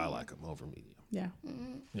 over That's how I medium. like them, over medium. Yeah.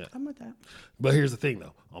 Yeah. I'm with that. But here's the thing,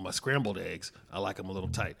 though. On my scrambled eggs, I like them a little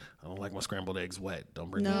tight. I don't like my scrambled eggs wet. Don't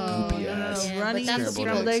bring me goopy ass. Yeah, Runny but that's scrambled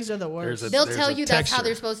scrambled eggs. eggs are the worst. They'll There's tell a you that's how texture.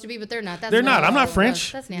 they're supposed to be, but they're not. That's They're not. I'm not gross.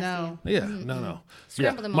 French. That's nasty. No. Yeah, no.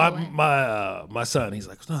 Scramble them all the way. My son, he's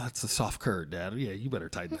like, no, that's the soft curd, Dad. Yeah, you better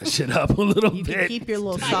tighten that shit up a little You bit. can keep your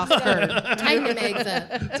little soft curd. Tighten them eggs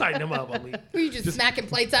up. Tighten them up on me. Or you just smacking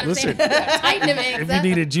plates out of listen. sand. Tighten them eggs If you up.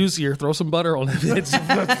 need it juicier, throw some butter on it. Finish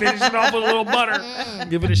it off with a little butter.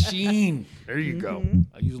 Give it a sheen. There you go.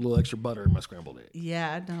 I use a little extra butter in my scrambled egg.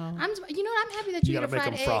 Yeah, no. You know what? I'm happy that you, You eat a gotta make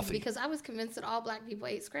fried them egg frothy. because I was convinced that all black people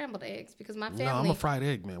ate scrambled eggs because my No, family, I'm a fried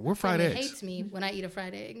egg, man. We're fried family eggs. hates me when I eat a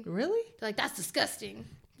fried egg. Really? They're like, that's disgusting.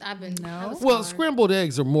 I No. was Well, scarred. scrambled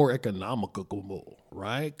eggs are more economical,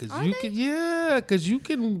 right? Because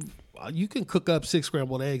you can cook up 6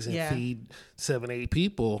 scrambled eggs and Yeah. feed 7-8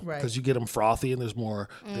 people Right. because you get them frothy and there's more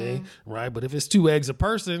thing, right? But if it's 2 eggs a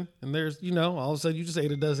person and there's all of a sudden you just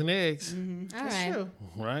ate a dozen eggs, All That's right. true.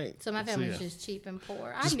 right? So my family's yeah. just cheap and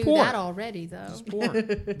poor. I Just knew poor. that already, though. Poor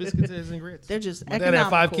biscuits, eggs, and grits. They're just My dad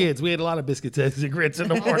economical. had 5 kids. We ate a lot of biscuits, eggs, and grits in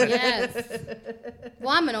the morning. Yes. Well,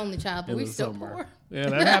 I'm an only child, but In we the still summer. poor. Yeah,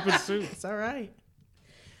 that happens too. It's all right.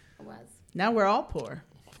 I was. Now we're all poor.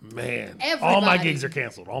 Man, Everybody. all my gigs are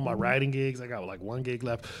canceled. All my writing gigs, I got like 1 gig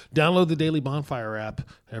left. Download the Daily Bonfire app,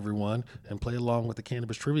 everyone, and play along with the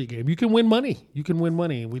Cannabis Trivia game. You can win money.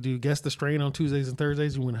 We do Guess the Strain on Tuesdays and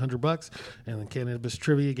Thursdays. You win $100. And the Cannabis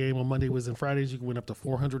Trivia game on Mondays and Fridays, you can win up to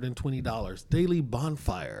 $420. Daily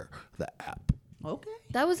Bonfire, the app. Okay.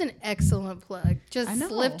 That was an excellent plug. Just I know.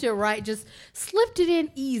 slipped it right. Just slipped it in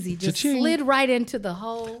easy. Just Cha-ching. slid right into the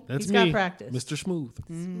hole. That's He's me, got practice. Mr. Smooth.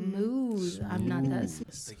 Smooth. I'm not that smooth.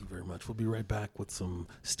 Thank you very much. We'll be right back with some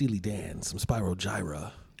Steely Dan, some Spyro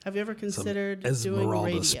Gyra. Have you ever Some considered doing Esmeralda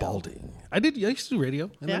radio? Spalding. I used to do radio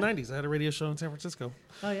in Yeah? the 90s. I had a radio show in San Francisco.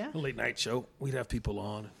 Oh yeah. A late night show. We'd have people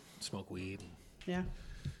on, smoke weed, Yeah.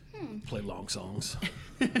 play long songs.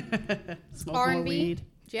 Smoke more R&B, weed.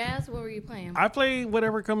 jazz. What were you playing? I play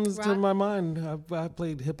whatever comes to Rock? my mind. I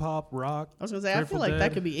played hip hop, rock. I was gonna say I Grateful feel like Dead.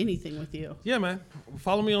 that could be anything with you. Yeah, man.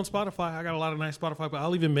 Follow me on Spotify. I got a lot of nice Spotify. But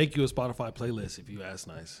I'll even make you a Spotify playlist if you ask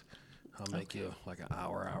nice. I'll make you like an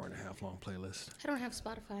hour and a half long playlist. I don't have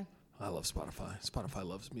Spotify. I love Spotify. Spotify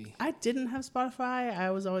loves me. I didn't have Spotify.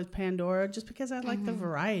 I was always Pandora just because I like the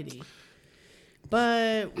variety.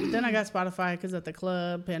 But then I got Spotify because at the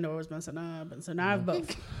club, Pandora was messing up. And so now I have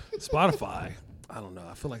both. Spotify, I don't know.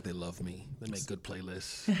 I feel like they love me. They make good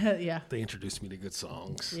playlists. Yeah. They introduce me to good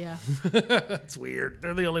songs. Yeah. It's weird.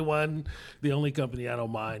 They're the only company I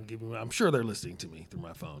don't mind giving. I'm sure they're listening to me through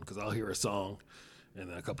my phone because I'll hear a song, and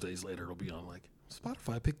then a couple days later it'll be on like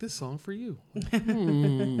Spotify picked this song for you. See,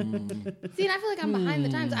 and I feel like I'm behind the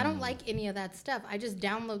times. I don't like any of that stuff. I just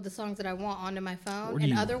download the songs that I want onto my phone, Are and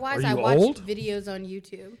you- otherwise are I you watch old? videos on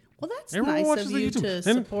YouTube. Well, that's Everyone nice watches of the you YouTube. to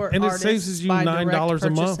And- support and it artists saves you by $9 direct a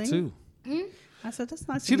month purchasing. too. I said that's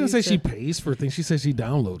nice. She of didn't you say she to- pays for things. She says she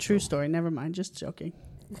downloads. True them. story. Never mind. Just joking.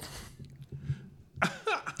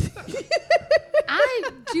 I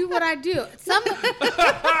do what I do.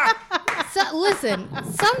 Listen,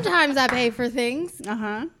 sometimes I pay for things. Uh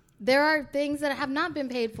huh. There are things that have not been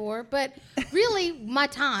paid for, but really my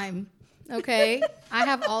time. Okay, I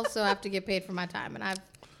have to get paid for my time, and I'm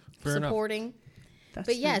Fair enough. supporting. That's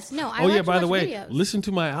But nice. yes, no, I Oh like yeah, to by the watch way, videos. listen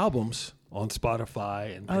to my albums on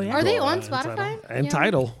Spotify and Oh, yeah? Are they Pandora on and Spotify? Tidal. And Yeah.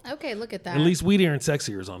 Tidal. Okay, look at that. At least Weed Ear and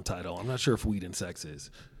Sexier is on Tidal. I'm not sure if Weed and Sex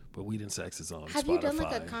is, but Weed and Sex is on Have Spotify. you done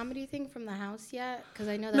like a comedy thing from the house yet? Because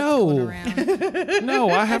I know that's No. going around. No,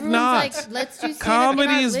 I have Everyone's not. like, let's do stand-up in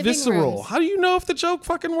Comedy our is living visceral. rooms. How do you know if the joke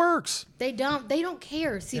fucking works? They don't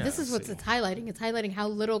care. See, Yeah, this is I what's see. it's highlighting. It's highlighting how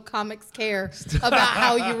little comics care about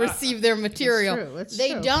how you receive their material. true. It's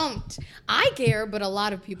They true. don't. I care, but a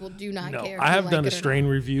lot of people do not No, care. I if have you done like a it or strain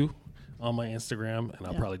not. review on my Instagram, and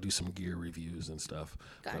I'll probably do some gear reviews and stuff.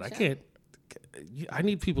 But I Gotcha. can't. I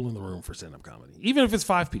need people in the room for stand-up comedy, even if it's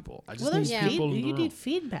 5 people. I just Well, need there's Yeah. people in the you room. need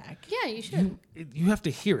feedback. Yeah, you should. You have to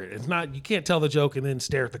hear it. It's not. You can't tell the joke and then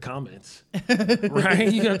stare at the comments,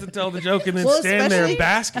 right? You have to tell the joke and then Well, stand there and especially-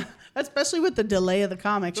 bask. it. Especially with the delay of the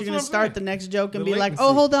comics. That's You're what going to I'm start saying. the next joke and The be like, latency.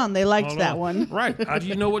 oh, hold on. They liked Hold that on. one. Right? How do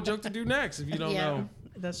you know what joke to do next if you don't Yeah. know?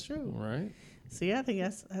 That's true. Right? See, I think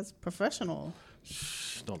that's professional.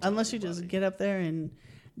 Don't tell Unless you just anybody. get up there and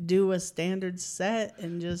do a standard set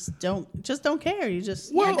and just don't care. You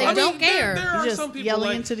just Well, they don't care. There you're are just some people yelling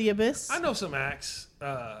like, into the abyss. I know some acts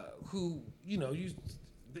who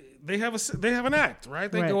they have an act,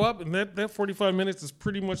 right? They Right. go up and that 45 minutes is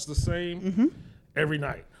pretty much the same every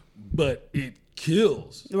night, but it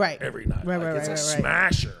kills Right. every night. Right, like right, it's right, a right,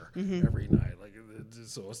 right. smasher every night. Like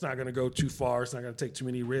so it's not gonna go too far. It's not gonna take too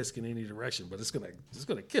many risks in any direction, but it's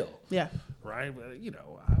gonna kill. Yeah. Right. But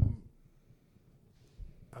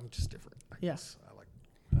I'm just different. I Yeah. guess.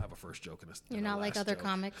 I have a first joke and You're not like last other joke.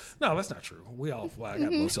 comics. No, that's not true. I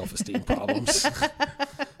got low self-esteem problems.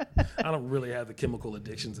 I don't really have the chemical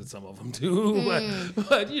addictions that some of them do, but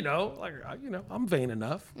I'm vain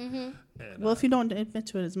enough. And, Well, if you don't admit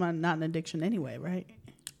to it, it's not an addiction anyway, right?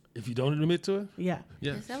 if you don't admit to it, Yeah.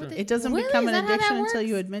 yeah, Is that sure. what It doesn't Really? become Is an that how that addiction until works?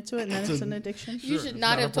 you admit to it, and then it's an addiction. You should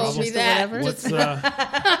not not a have told me problem. that. Whatever.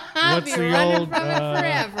 I'll What's be the running old, from it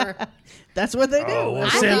forever. That's what they do. Oh, well,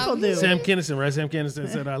 That's what Sam- people do. Sam Kinison, right? Sam Kinison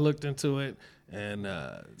said I looked into it, and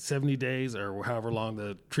 70 days or however long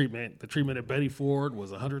the treatment at Betty Ford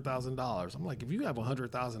was $100,000. I'm like, if you have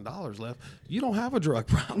 $100,000 left, you don't have a drug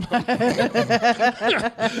problem.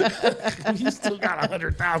 You still got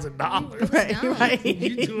 $100,000. Right, No. right.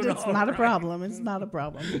 You do it It's all not a right. problem. It's not a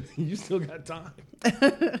problem. You still got time.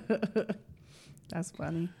 That's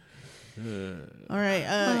funny. All right.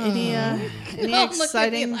 Any Don't look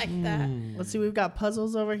at me exciting? like that. Let's see. We've got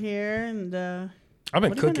puzzles over here, and I've been What have you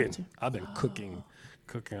been up cooking. to? I've been cooking.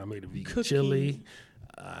 I made a vegan Cooking. chili.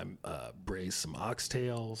 I braised some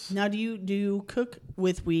oxtails. now do you cook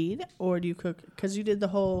with weed or do you cook? Because you did the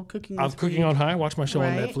whole cooking. I was with cooking weed, on high. Watch my show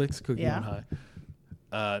on Right. Netflix. Cooking Yeah. on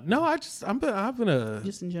high. No, I've been a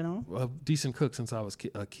just in general. decent cook since I was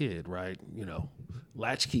a kid, right?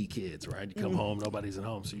 Latchkey kids, right? You come home, nobody's at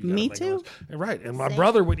home, so you gotta Me make too. lunch. And right. And my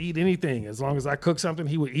brother would eat anything as long as I cooked something.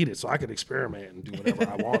 He would eat it, so I could experiment and do whatever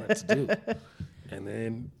I wanted to do. And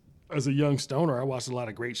then, as a young stoner, I watched a lot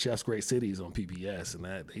of Great Chefs, Great Cities on PBS, and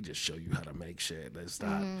that they just show you how to make shit. That's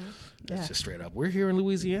not. That's Yeah. just straight up. We're here in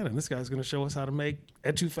Louisiana, and this guy's going to show us how to make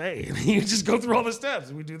etouffee. And you just go through all the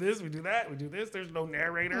steps. We do this, we do that, we do this. There's no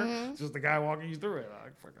narrator. It's just the guy walking you through it.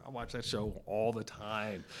 I watch that show all the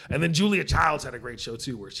time. And then Julia Childs had a great show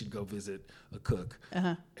too, where she'd go visit a cook,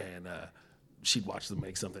 and she'd watch them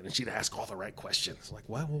make something, and she'd ask all the right questions, like,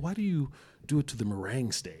 why do you do it to the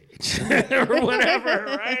meringue stage or whatever,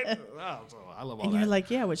 right? Oh, so I love all And that. you're like,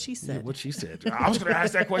 yeah, what she Yeah, said. what she said. I was going to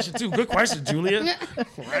ask that question too. Good question, Julia.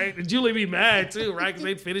 Right? And Julia be mad too, right? Because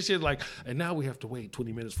they'd finish it like, and now we have to wait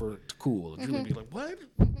 20 minutes for it to cool. And Julia be like, what?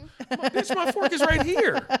 Bitch, my fork is right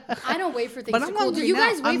here. I don't wait for things But to I'm cool. Do hungry you now.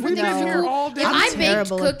 guys wait I'm for hungry things to now. cool? all day. If I'm I baked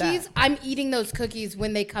terrible at cookies, that. I'm eating those cookies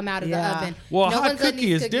when they come out of Yeah. the oven. Well, a hot one's letting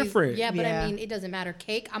cookie these is different. Yeah, but Yeah. I mean, it doesn't matter.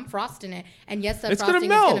 Cake, I'm frosting it. And yes, that It's gonna frosting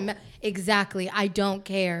melt. is going to melt. Exactly. I don't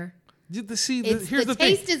care. Here's The the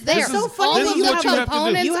taste thing. is there. This So is- funny this that is you what have you have to do.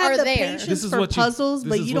 components You have are the there. patience This is for what you- puzzles, this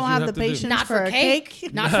but is you what don't you have have the to do. patience Not for for a cake.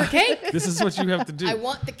 cake. Not for cake. This is what you have to do. I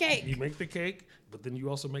want the You cake. make the cake, but then you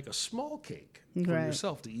also make a small cake for Right.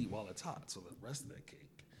 yourself to eat while it's hot, so the rest of that cake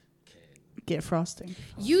can. Get frosting.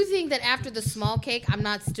 You think that after the small cake, I'm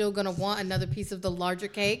not still going to want another piece of the larger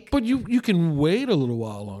cake? But you can wait a little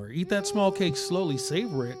while longer. Eat that small cake slowly,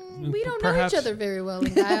 savor it. and We don't perhaps- know each other very well,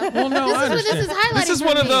 Kyle. Well, no, I this understand. is highlighting This is for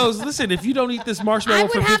one of me. those. Listen, if you don't eat this I marshmallow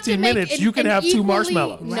would for have to 15 make minutes, an- you can an have two equally-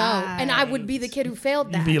 marshmallows. No, and I would be the kid who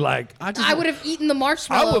failed that. You'd be like, I would have eaten the I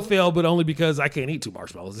marshmallow. would fail, but only because I can't eat two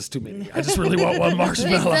marshmallows. It's too many. I just really want one It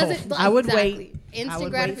marshmallow. doesn't- I would exactly. wait. Instant I would wait for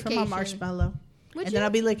gratification. my marshmallow. Would And you? then I'll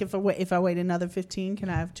be like, if I wait another 15, can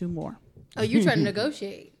I have 2 more? Oh, you're trying to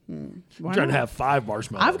negotiate. Why I'm trying to not? have 5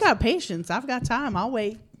 marshmallows. I've got patience. I've got time. I'll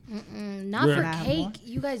wait. Not Yeah. for Can I have cake. more?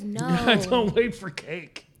 You guys know. I don't wait for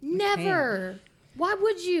cake. Never. Why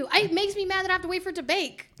would you? It makes me mad that I have to wait for it to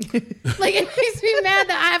bake. Like, it makes me mad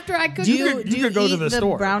that after I cook Do it. you, you could go to eat the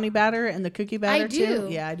store. brownie batter and the cookie batter I do. too?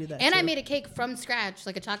 Yeah, I do that And too. I made a cake from scratch,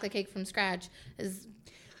 like a chocolate cake from scratch.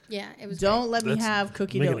 Yeah, it was Don't great. let me That's- have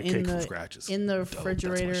cookie making dough a cake in from the scratch is in the dope. That's my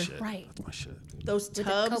refrigerator. shit. Right. That's my shit. Those the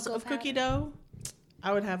tubs cocoa of cookie powder. dough.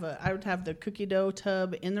 I would have the cookie dough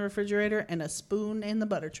tub in the refrigerator and a spoon in the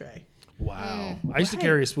butter tray. Wow. I used to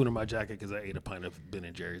carry a spoon in my jacket because I ate a pint of Ben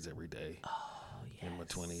and Jerry's every day. In my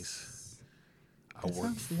 20s. That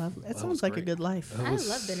sounds lovely. That was sounds like a great. good life. I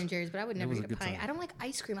love Ben and Jerry's, but I would never was eat a a good pint. time. I don't like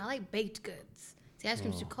ice cream. I like baked goods. See, ice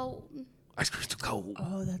cream's too cold. Ice cream's too cold.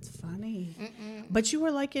 Oh, that's funny. But you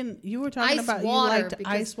were talking Ice about water. you liked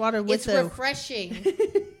because ice water with it's the refreshing.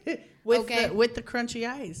 okay. with the crunchy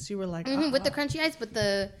ice. You were like, With the crunchy ice, but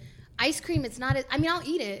the ice cream, it's not. I mean, I'll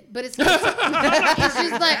eat it, but it's just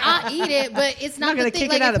like I'll eat it, but it's not, not gonna the thing.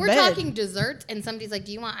 kick it Like out if of we're bed. talking desserts and somebody's like,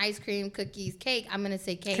 "Do you want ice cream, cookies, cake?" I'm gonna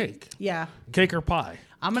say cake. Cake. yeah. Cake or pie?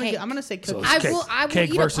 I'm Cake. gonna say So cookies. it's cake. I will Cake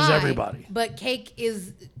eat versus a pie, everybody. But cake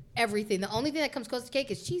is everything. The only thing that comes close to cake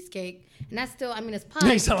is cheesecake, and that's still. I mean, it's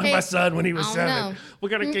pie. You sound like cake. my son when he was I don't 7. know.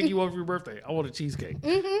 What kind of cake you want for your birthday? I want a cheesecake.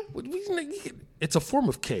 It's a form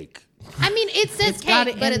of cake. I mean, it says It's got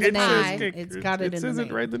cake, it but in it's the pie. name. It's got it in the says it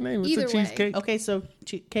name. right in the name. Either It's a way. cheesecake. Okay, so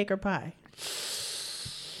cake or pie?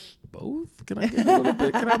 Both? Can I get a little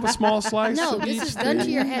bit? Can I have a small slice? No, of this each is gun to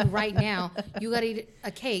thing? your head right now. You gotta eat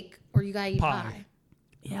a cake or you gotta eat Pie. pie.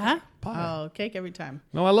 Yeah. Pie. Oh, cake every time.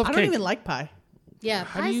 No, I love I cake. don't even like pie. Yeah,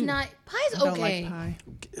 How do pie's you- not. Pie's I don't okay. like pie.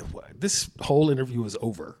 This whole interview is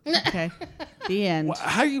over. Okay. The end.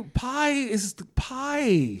 How you pie is the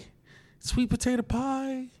pie? Sweet potato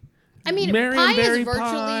pie. I mean, Marion pie berry is virtually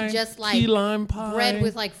pie, just like key lime pie. bread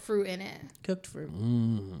with like fruit in it. Cooked fruit,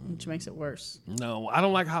 which makes it worse. No, I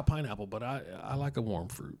don't like hot pineapple, but I like a warm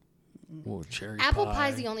fruit. Or cherry Apple pie.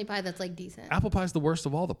 pie's the only pie that's like decent. Apple pie's the worst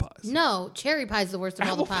of all the pies. No, cherry pie's the worst of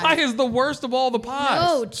all Apple the pie pies. is the worst of all the pies.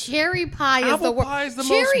 No, cherry pie is the Apple worst. pie is the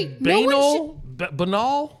cherry, most no one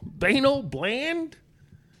banal, banal, bland.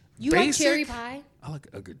 You like basic. cherry pie? I like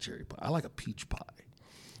a good cherry pie. I like a peach pie,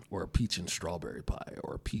 or a peach and strawberry pie,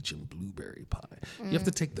 or a peach and blueberry pie. You have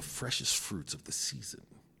to take the freshest fruits of the season.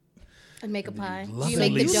 And make a pie. Do you Lovingly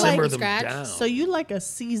make the dough simmer from them scratch? down. So you like a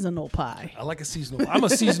seasonal pie? I like a seasonal. I'm a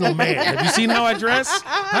seasonal man. Have you seen how I dress?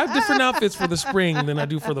 I have different outfits for the spring than I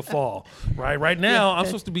do for the fall. Right now, I'm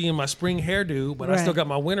supposed to be in my spring hairdo, but I still Right. got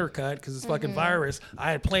my winter cut because it's fucking virus.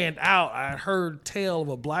 I had planned out. I had heard tale of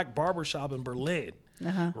a black barbershop in Berlin.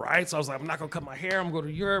 Right, so I was like, I'm not gonna cut my hair. I'm gonna go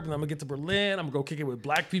to Europe, and I'm gonna get to Berlin. I'm gonna go kick it with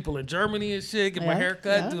black people in Germany and shit. Get my Yeah, hair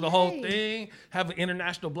cut, yeah. do the whole Hey. thing, have an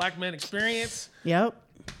international black man experience. Yep.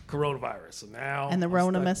 Coronavirus. So now And the I'm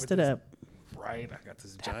Rona stuck messed with it this- up. Right, I got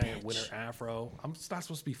this giant winter afro. I'm not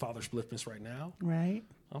supposed to be Father Spliffness right now. Right.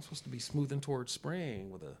 I'm supposed to be smoothing towards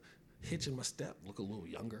spring with a hitch in my step, look a little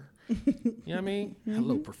younger. You know what I mean?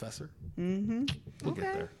 Hello, Professor. We'll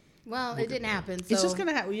get there. Well, it didn't happen. So It's just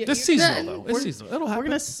gonna happen. It's seasonal though. It's seasonal. It'll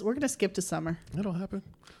happen. We're gonna skip to summer. It'll happen.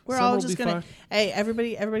 We're Summer all will just be gonna. fine. Hey,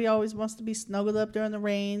 everybody always wants to be snuggled up during the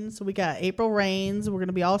rain. So we got April rains. We're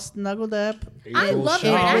gonna be all snuggled up. I April love the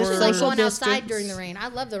rain. I actually like showers. going outside distance. during the rain. I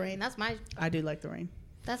love the rain. That's my I do like the rain.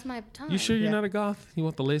 time. You sure you're Yeah. not a goth? You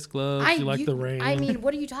want the lace gloves? You like the rain? I mean,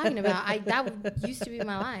 what are you talking about? That used to be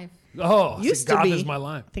my life. oh, Used see, to goth be. is my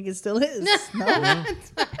life. I think it still is. No.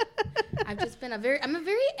 I've just been I'm a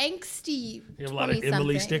very angsty. You have a lot of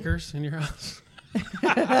Emily 20-something. stickers in your house.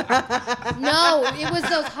 No, it was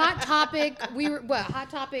those Hot Topic.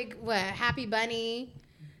 Happy Bunny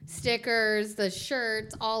stickers, the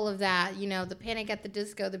shirts, all of that. You know, the Panic at the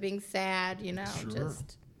Disco, the being sad. You know,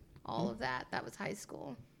 just all of that. That was high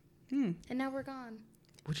school, and now we're gone.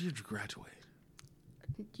 What year did you graduate?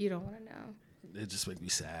 You don't want to know. It just makes me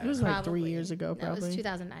sad. It was like Probably. 3 years ago, No, it was probably.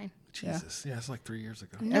 2009. Jesus. Yeah, it's like 3 years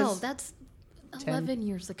ago. No, As that's 11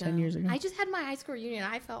 years ago. 10 years ago. I just had my high school reunion.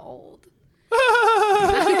 I felt old.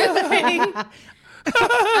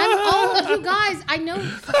 I'm old. You guys, I know.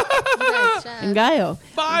 You guys, shut And up. Gaio.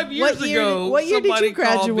 5 years What year- ago, what year did somebody you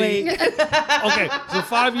called me- graduate? Okay, so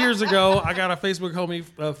 5 years ago, I got a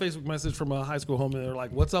Facebook message from a high school homie. They're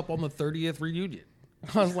like, "What's up on the 30th reunion?"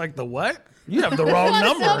 I was like, "The what? You have the wrong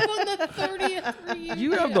What's number. up on the 30th reunion?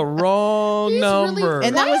 You have the wrong He's really- number."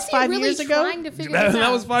 And that Why was is he 5 really years ago? trying to figure this that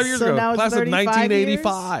out? was 5 years So ago. now it's Class of 35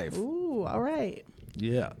 1985. years? Ooh, all right.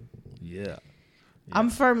 Yeah. I'm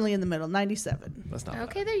firmly in the middle, 97. That's not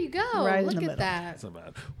Okay, bad. there you go. Right in Look the at middle. that. That's not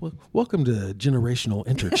bad. Well, welcome to Generational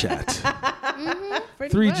Interchat.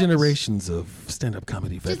 Pretty 3 much. generations of stand-up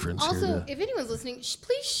comedy Just veterans also, here. if anyone's listening,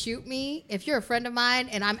 please shoot me if you're a friend of mine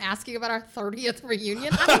and I'm asking about our 30th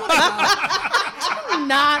reunion. I do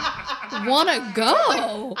not want to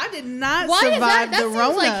go. I did not Why is that? survive That the seems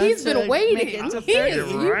Rona. like he's to been waiting. make it to He 30.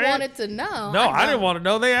 is, you Right? wanted to know. No, I didn't want to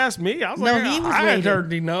know. They asked me. I was No, like, he was I hadn't waiting. heard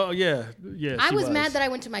any no. Yeah. I she was mad that I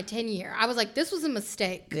went to my 10 year. I was like, this was a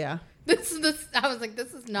mistake. Yeah. I was like,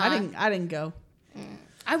 this is not. I didn't go.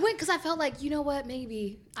 I went because I felt like, you know what,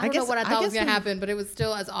 maybe. I I don't know guess- what I I thought was guess going to we- happen, but it was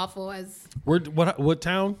still as awful as. What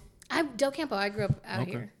town? Del Campo. I grew up out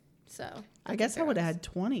Okay. here. So. I guess I would have had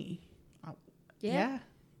 20. Yeah.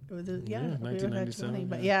 It was we Yeah, would have had 1997, 20.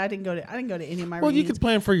 But yeah. yeah, I didn't go to any of my Well, you reunions. could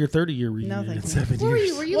plan for your 30-year reunion thank in you. 7 What were years.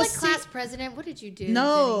 you? Were you Well, like see- class president? What did you do?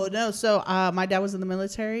 No, Jenny? no. So my dad was in the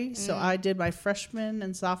military, so Mm. I did my freshman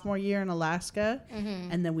and sophomore year in Alaska,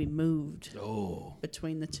 Mm-hmm. and then we moved Oh.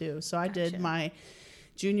 between the two. So I Gotcha. did my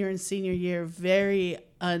junior and senior year very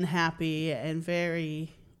unhappy and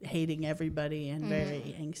very hating everybody and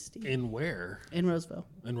very angsty In where? in Roseville.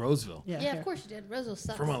 In Roseville. Yeah, of course you did. Roseville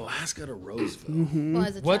sucks. From Alaska to Roseville. Well,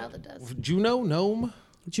 as a What? child, it does. Juneau? Nome?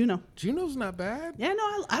 Juneau. Juneau's not bad. Yeah,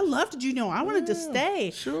 no, I loved Juneau. I wanted to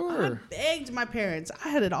stay. Sure. I begged my parents. I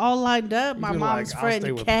had it all lined up. My been mom's like, I'll friend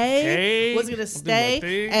stay with Kay Kay. was gonna I'll do my stay,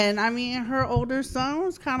 thing. and I mean, her older son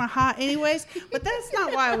was kind of hot, anyways. But that's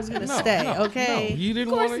not why I was gonna stay. Okay. No, you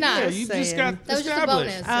didn't Of course want to. not. Yeah, Just you saying. just got That was just a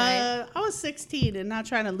established. bonus. Right. I was 16 and not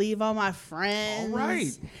trying to leave all my friends. All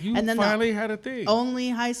right. You and then finally had a thing. the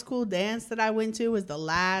only high school dance that I went to was the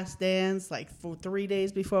last dance, like for 3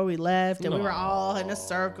 days before we left, and we were all in a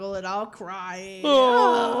circle and all crying.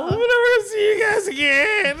 Oh, we're never gonna see you guys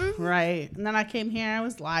again. Right. And then I came here. I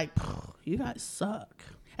was like, you guys suck.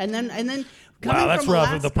 And then coming Wow, that's from rough.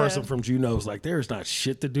 Alaska, If the person from Juneau's like, there's not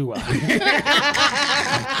shit to do out here.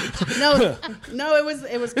 no, it was.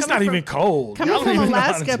 It's not even cold. Coming Y'all don't from even know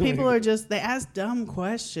how to Alaska, do people anything. are just, they ask dumb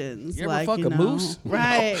questions. You ever like, fuck you a know, moose?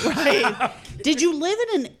 Right, right. Did you live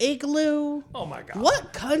in an igloo? Oh my god.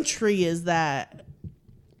 What country is that?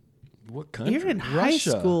 What country? You're in Russia. high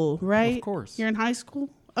school, right? Of course. You're in high school?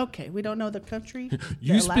 Okay, we don't know the country.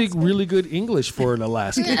 You speak Alaska? really good English for an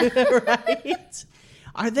Alaskan. Right.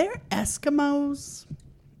 Are there Eskimos?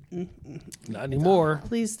 Not anymore.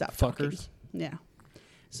 Please stop Fuckers. talking. Yeah.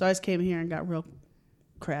 So I just came here and got real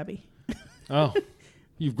crabby. Oh,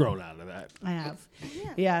 you've grown out of that. I have.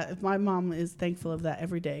 Yeah, my mom is thankful of that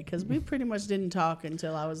every day because we pretty much didn't talk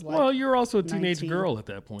until I was like, Well, you're also a teenage 19. girl at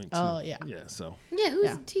that point. Too. Oh, yeah. Yeah. So Yeah, whose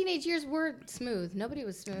Yeah. teenage years were smooth? Nobody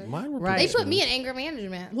was smooth. mine were Right. They pretty put smooth. me in anger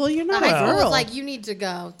management. well, you're The not high a school girl. was like, you need to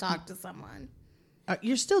go talk to someone.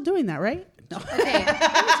 You're still doing that, right? No. Okay, let me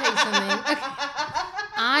tell you something. Okay.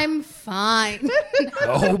 I'm fine.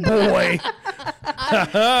 Oh boy.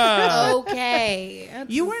 Okay.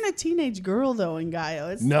 You weren't a teenage girl though in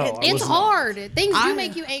Gaio. No, I It's wasn't. hard. Things do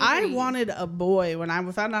make you angry. I wanted a boy when I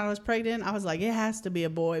found out I was pregnant. I was like, it has to be a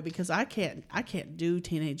boy because I can't do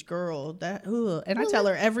teenage girl. That and I tell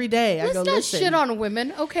her every day. I Let's go, not listen. shit on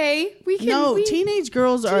women, okay? We can. No, we, teenage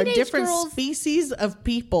girls are a teenage different girls- species of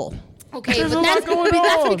people. Okay, There's but a lot that's, going but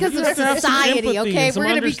that's on. because You of have to have some society. empathy Okay, and some we're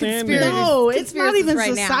gonna be understanding. conspiracies. No, it's not even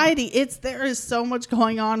right now. society. It's there is so much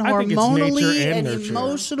going on I think it's hormonally nature and and nurture.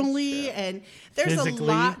 emotionally, and there's Physically. a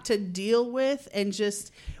lot to deal with. And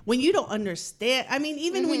just when you don't understand, I mean,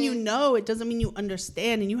 even when you know, it doesn't mean you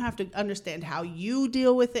understand, and you have to understand how you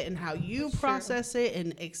deal with it and how you process it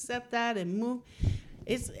and accept that and move.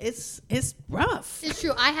 It's rough. It's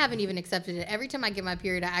true. I haven't even accepted it. Every time I get my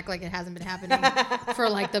period, I act like it hasn't been happening for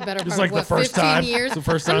like the better part It's of like what, the first 15 time. years. It's the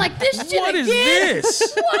first I'm time. like, this shit What is again?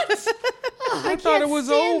 this? What? Oh, I thought can't it was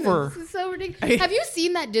stand over. This. This is so ridiculous. Have you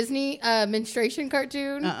seen that Disney menstruation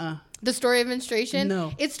cartoon? The story of menstruation.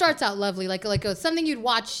 No. It starts out lovely, like something you'd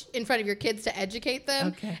watch in front of your kids to educate them.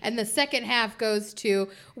 Okay. And the second half goes to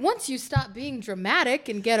once you stop being dramatic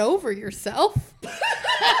and get over yourself.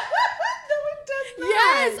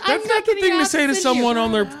 Yes, I'm That's not the kidding thing you. to I say to have send you. someone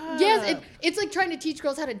on their. Yes, it's like trying to teach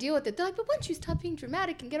girls how to deal with it. They're like, but once you stop being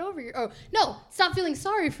dramatic and get over your, oh no, stop feeling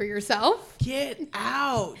sorry for yourself. Get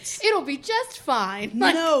out. It'll be just fine.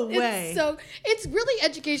 No it's way. So it's really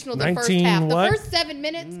educational. The 19 first half, what? the first 7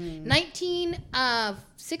 minutes,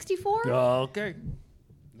 1964. Okay.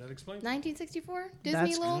 That explains. 1964 Disney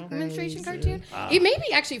That's little menstruation crazy. cartoon. It may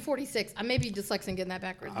be actually 46. I may be dyslexic and getting that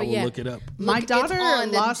backwards. I But will yeah, look it up. My Look, it's daughter on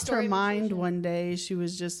the lost story her of mind menstruation. one day. She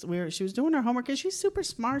was she was doing her homework and she's super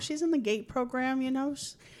smart. She's in the GATE program, you know.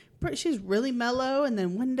 She's really mellow. And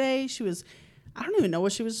then one day she was, I don't even know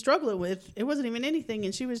what she was struggling with. It wasn't even anything.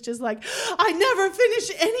 And she was just like, I never finish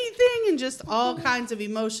anything, and just all kinds of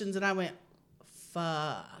emotions. And I went,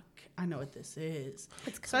 fuck. I know what this is.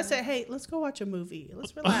 So I said, hey, let's go watch a movie.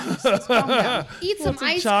 Let's relax. Let's calm down. Eat some Want some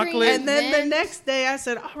ice chocolate? cream. And then the vent. next day I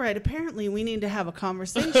said, all right, apparently we need to have a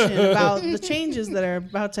conversation about the changes that are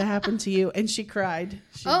about to happen to you. And she cried.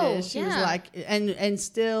 She Oh, did. She was yeah. like, and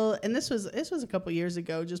still, and this was a couple years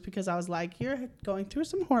ago, just because I was like, you're going through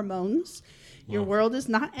some hormones. Your world is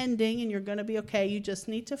not ending and you're going to be okay. You just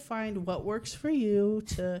need to find what works for you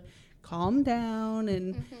to calm down.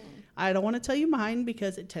 And I don't want to tell you mine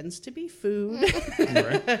because it tends to be food.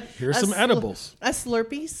 Right. Here's some edibles. A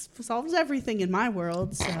Slurpee solves everything in my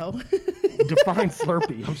world, so. Define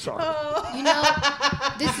Slurpee. I'm sorry. You know,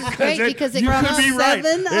 this is great because it you comes could be right.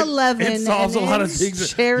 7-Eleven It solves a and lot of it's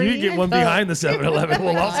things. cherry You get one Coke. behind the 7-Eleven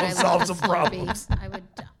will God, also I solve love some Slurpee. problems. I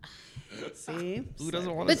would die. See? Who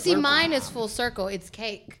doesn't want But to see, mine is full circle. It's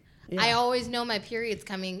cake. Yeah. I always know my period's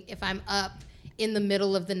coming if I'm up in the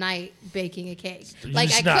middle of the night baking a cake. You're Like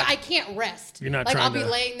just I can't rest. You're not like I'll trying be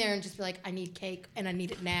to- laying there and just be like, I need cake and I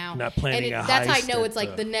need it now. Not planning and a that's how I heist know at it's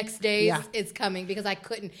like the- the next day Yeah. is coming because I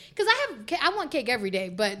couldn't. Because I want cake every day,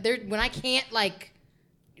 but when I can't like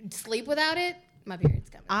sleep without it, my period's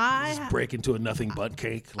coming. I Break into a nothing but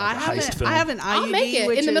cake like I a heist film. have an IUD, I'll make it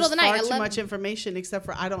which in the middle is of the night. far I too love- much information, except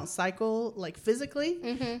for I don't cycle like physically.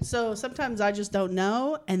 Mm-hmm. So sometimes I just don't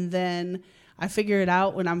know, and then I figure it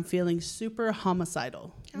out when I'm feeling super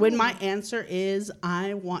homicidal. When my answer is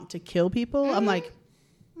I want to kill people, I'm like,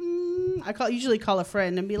 I usually call a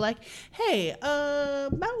friend and be like, "Hey,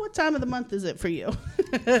 about what time of the month is it for you?"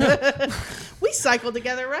 We cycle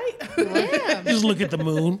together, right? Yeah. Just look at the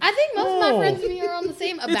moon. I think most of my friends and me are on the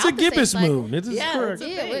same. About It's a the same gibbous cycle. moon. It is Yeah, correct. it's a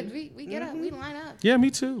Yeah, thing. we get up, we line up. Yeah,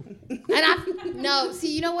 me too. And no,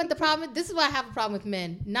 see, you know what the problem is? This is why I have a problem with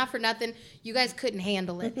men. Not for nothing. You guys couldn't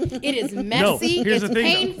handle it. It is messy. here's It's the thing,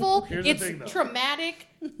 though. painful. Here's the It's thing, though. traumatic.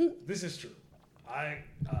 This is true.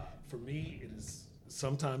 For me, it is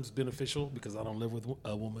sometimes beneficial because I don't live with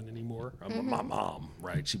a woman anymore. My mom,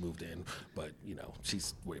 right? She moved in, but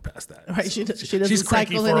she's way past that. Right, she doesn't She's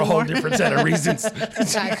cranky cycle for a whole anymore. different set of reasons.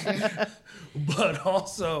 Gotcha. But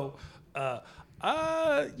also,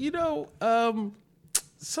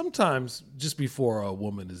 sometimes just before a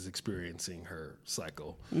woman is experiencing her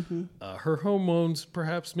cycle, her hormones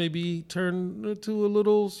perhaps maybe turn to a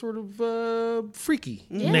little sort of freaky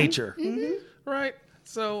nature, right?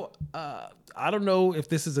 So I don't know if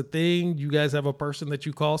this is a thing. You guys have a person that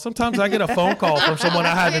you call. Sometimes I get a phone call from someone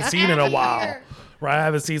I haven't seen in a while. Right, I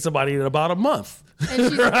haven't seen somebody in about a month. And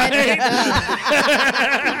she's ready to go.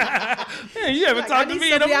 Yeah, you haven't talked to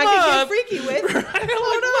me in a I month. can get freaky with. Right? I'm like,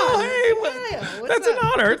 oh, hey, Yeah, what's that's an up?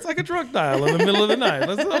 honor. It's like a drug dial in the middle of the night.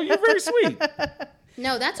 You're very sweet.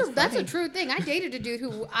 No, that's a true thing. I dated a dude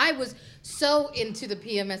who I was so into the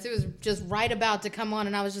PMS. It was just right about to come on,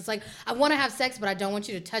 and I was just like, I want to have sex, but I don't want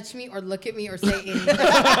you to touch me or look at me or say anything.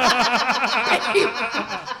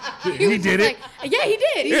 He was did just it. like, yeah, he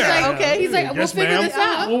did. He's Yeah. like, Okay. He's like, we'll Yes, figure ma'am. this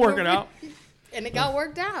out. We'll work it out. And it got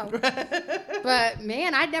worked out. But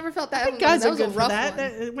man, I never felt that. Guys that are was a good for rough that.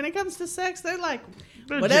 one. When it comes to sex, they're like,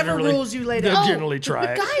 They're whatever generally- rules you laid They'll out. generally try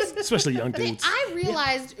it. Guys, Especially young dudes. I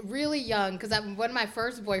realized really young because one of my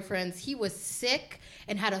first boyfriends, he was sick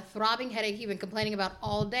and had a throbbing headache he'd been complaining about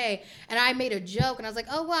all day. And I made a joke and I was like,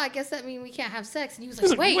 "Oh well, I guess that means we can't have sex." And he was He's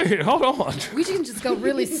like, like, "Wait, hold on. we can just go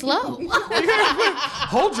really slow."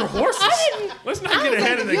 Hold your horses. Let's not I get was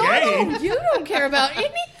ahead like, of the game. You don't care about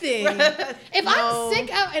anything. If No. I'm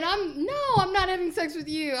sick out and I'm not having sex with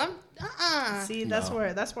you. See, that's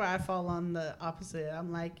where I fall on the opposite.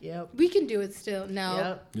 I'm like, yep. We can do it still. No.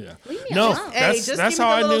 Yep. Yeah. Leave me No, alone. Hey, that's just that's give me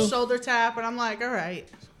how the I little knew. shoulder tap, and I'm like, all right,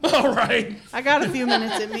 All right. I got a few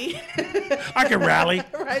minutes in me. I can rally.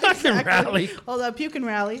 Right, I can exactly. rally. Hold up, you can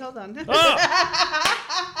rally. Hold on.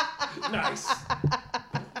 Nice.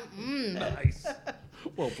 Nice.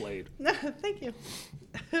 Well played. Thank you.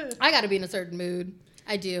 I got to be in a certain mood.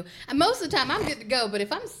 I do. And most of the time, I'm good to go. But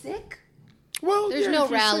if I'm sick, Well, there's yeah, no if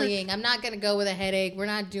you're sick- rallying. I'm not going to go with a headache. We're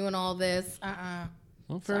not doing all this.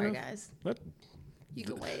 Well, fair Sorry, enough. guys. That You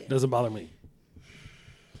can wait. doesn't bother me.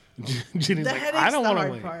 Jenny's The like, headache's I don't the want to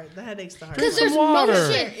hard wait. part. The headache's the hard Because part. there's water.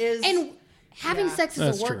 motion. There is- And having yeah. sex is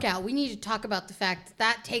That's a true. workout. We need to talk about the fact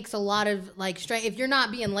that takes a lot of strength. If you're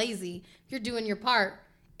not being lazy, if you're doing your part,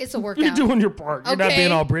 it's a workout. You're doing your part. You're not Okay.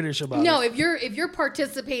 being all British about No, it. if you're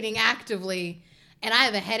participating actively, and I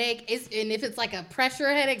have a headache, and if it's like a pressure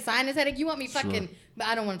headache, sinus headache, you want me fucking. But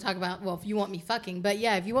I don't want to talk about. Well, if you want me fucking, but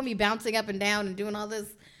yeah, if you want me bouncing up and down and doing all this,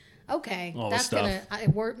 okay, All this that's gonna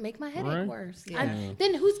stuff. make my headache Right. worse. Yeah.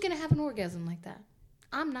 Then who's gonna have an orgasm like that?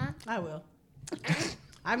 I'm not. I will.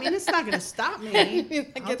 I mean, it's not going to stop me. I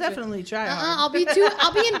get I'll you. definitely try. hard. I'll be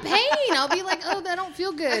in pain. I'll be like, oh, that don't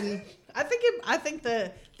feel good. I think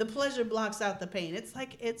the pleasure blocks out the pain. It's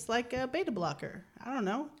like a beta blocker. I don't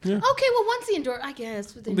know. Okay, well, once the I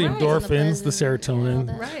guess with The rise and endorphins, the pleasure, serotonin. all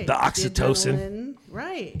that. Right. The oxytocin. adrenaline.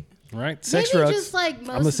 Right. Right? Sex Maybe drugs. just like most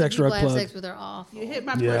I'm the of sex the people drug I have plug. sex with are awful. You hit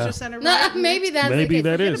my Yeah. pleasure center No, right. maybe that's Maybe the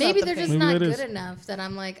case. that is. Maybe Forget they're about just the not pain. Maybe good that is. enough that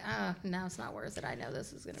I'm like, no, it's not worth it. I know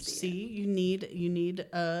this is gonna be. See, you need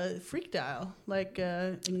a freak dial like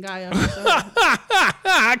in Gaia.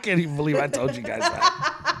 I can't even believe I told you guys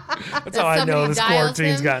that. That's how I know somebody this dials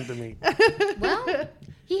quarantine's him. gotten to me. Well,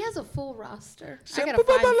 he has a full roster. I La, gotta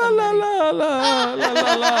find la, somebody. la, la, la,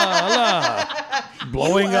 la, la.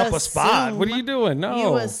 Blowing up a spot. What are you doing? You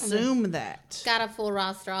No. assume that. Got a full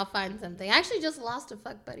roster. I'll find something. I actually just lost a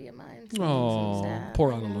fuck buddy of mine. So Oh, sad.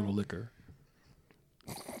 pour out a little liquor.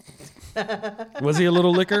 Was he a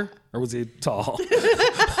little liquor or was he tall?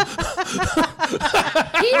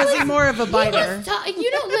 Is he more of a biter?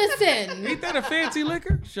 You don't listen. Ain't that a fancy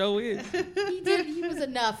liquor? Show is. He was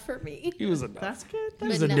enough for me. He was enough. That's good. He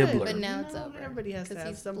was That's a good. nibbler. But now it's over. Everybody has to 'Cause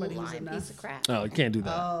have he's somebody who's lying enough. piece of crap. Oh, you can't do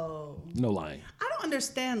that. Oh. No lying. I don't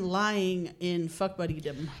understand lying in fuck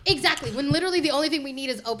buddydom. Exactly. When literally the only thing we need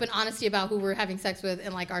is open honesty about who we're having sex with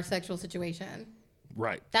and like our sexual situation.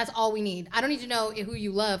 Right. That's all we need. I don't need to know who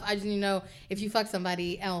you love. I just need to know if you fuck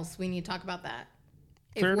somebody else. We need to talk about that.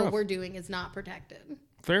 If Fair what enough. we're doing is not protected.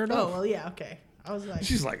 Fair enough. Oh, well, yeah, okay. I was like,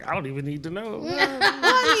 She's like, I don't even need to know. well,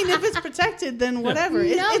 I mean, if it's protected, then whatever. No,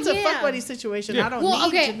 It's a yeah. fuck buddy situation. Yeah. I don't Well, need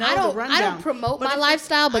okay, to know I the don't rundown. promote But my if it's-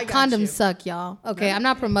 lifestyle, but I got condoms you. suck, y'all. Okay, I'm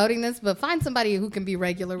not promoting this, but find somebody who can be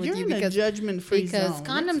regular with You're you in a because judgment-free because zone.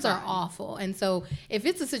 condoms It's are fine. awful. And so if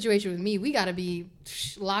it's a situation with me, we got to be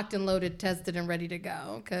locked and loaded, tested and ready to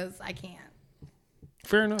go because I can't.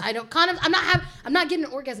 Fair enough. I don't condoms. I'm not getting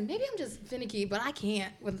an orgasm. Maybe I'm just finicky, but I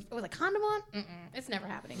can't with a condom on. It's never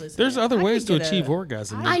happening. Listen, There's other I ways could to get achieve a-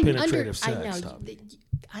 orgasm I than penetrative sex.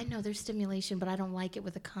 I know there's stimulation, but I don't like it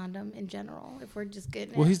with a condom in general. If we're just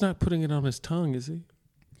getting Well, it. he's not putting it on his tongue, is he?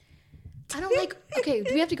 I don't like. Okay,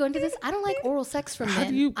 do we have to go into this? I don't like oral sex from How do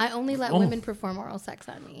men. you- I only let Oh. women perform oral sex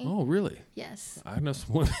on me. Oh, really? Yes, I know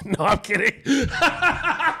some women. No, I'm kidding.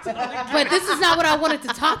 but this is not what I wanted to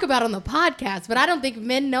talk about on the podcast. But I don't think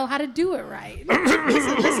men know how to do it right.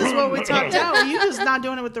 This is what we talked out. You just not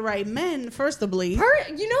doing it with the right men, first of all. You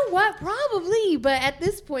know what? Probably, but at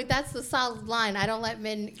this point, that's the solid line. I don't let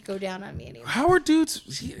men go down on me anymore. How are dudes?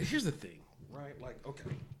 Here's the thing, right? Like,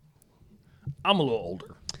 okay, I'm a little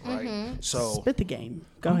older, right? So Spit the game.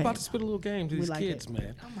 Go I'm ahead. about to spit a little game to these like kids, it.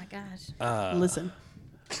 man. Oh my gosh. Listen.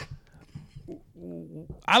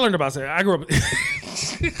 I learned about sex. I grew up.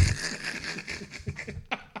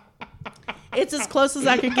 It's as close as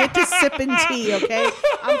I could get to sipping tea, okay?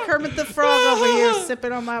 I'm Kermit the Frog over here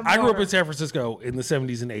sipping on my water. I grew up in San Francisco in the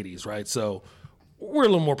 70s and 80s, right? So we're a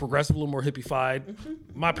little more progressive, a little more hippified.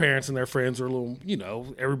 My parents and their friends were a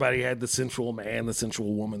little, everybody had the sensual man, the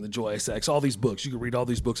sensual woman, the joy of sex, all these books. You can read all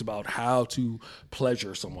these books about how to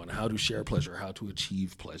pleasure someone, how to share pleasure, how to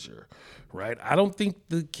achieve pleasure, right? I don't think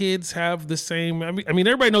the kids have the same. I mean,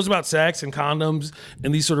 everybody knows about sex and condoms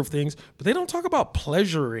and these sort of things, but they don't talk about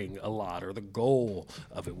pleasuring a lot or the goal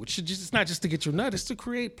of it, which is just, it's not just to get your nut, it's to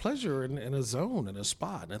create pleasure in a zone, in a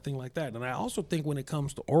spot, and a thing like that. And I also think when it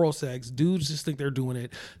comes to oral sex, dudes just think they're doing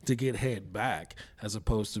it to get head back as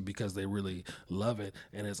opposed to because they really love it.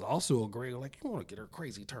 And it's also a great, like, you want to get her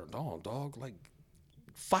crazy turned on, dog. Like,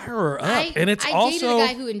 fire her up. And it's I also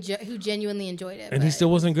dated a guy who genuinely enjoyed it. and he but-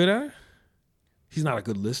 still wasn't good at it? He's not a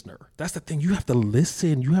good listener. That's the thing. You have to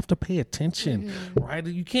listen. You have to pay attention, right?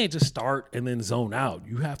 You can't just start and then zone out.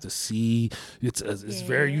 You have to see. It's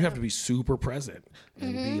very. You have to be super present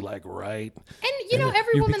and be like right. And And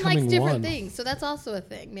every you're woman likes becoming different one. things, so that's also a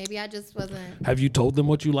thing. Maybe I just wasn't. Have you told them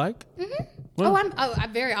what you like?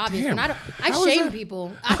 I'm very obvious. Damn. And I How is shame that?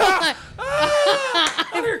 people.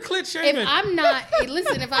 Under clit shaming. If I'm not,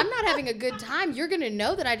 if I'm not having a good time, you're gonna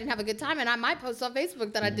know that I didn't have a good time, and I might post on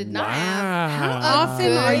Facebook that I did not have. Wow.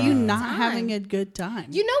 Often are you not time. having a good time?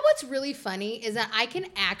 You know what's really funny is that I can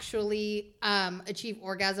actually achieve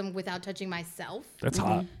orgasm without touching myself. That's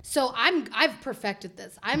hot. So I've perfected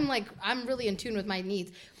this. I'm really in tune with my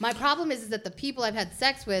needs. My problem is that the people I've had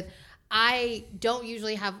sex with, I don't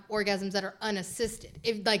usually have orgasms that are unassisted.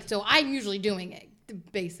 So I'm usually doing it,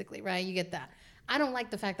 basically, right? You get that. I don't like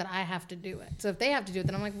the fact that I have to do it. So if they have to do it,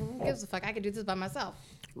 then I'm like, well, who gives a fuck? I can do this by myself.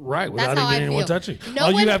 Right, That's without how I even anyone feel. touching. No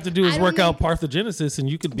All one- you have to do is I don't work out need- parthenogenesis, and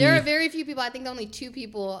you could be. There are very few people. I think only 2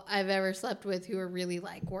 people I've ever slept with who are really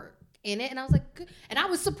were in it, and I was like, good. And I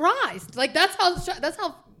was surprised. Like that's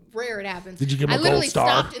how rare it happens. Did you give him I a gold literally star?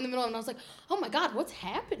 stopped in the middle, and I was like, oh my god, what's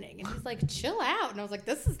happening? And he's like, chill out. And I was like,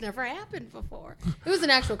 this has never happened before. It was an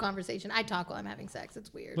actual conversation. I talk while I'm having sex.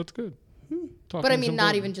 It's weird. That's good. But I Talking's mean, not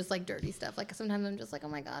important. even just like dirty stuff. Like sometimes I'm just like, oh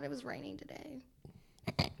my god, it was raining today.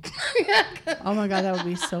 Oh my god, that would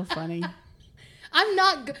be so funny. I'm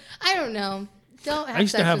not. I don't know. Don't have I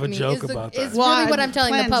used to sex have with a me joke is about that. It's Well, really what I I'm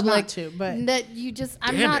telling the planned public. not to, but- that you just,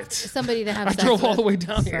 I'm Damn not it. somebody to have I sex drove with. all the way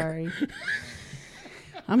down here. Sorry.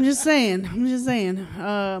 I'm just saying.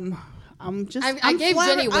 I'm just. I gave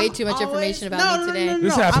Jenny way I'm too much always- information about me today.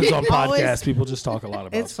 This happens on I'm always- podcasts. People just talk a lot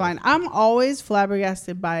about It's stuff. fine. I'm always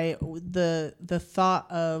flabbergasted by the thought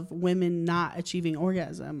of women not achieving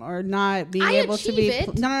orgasm or not being I able to be. achieve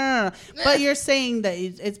it. No. But you're saying that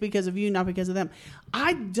it's because of you, not because of them.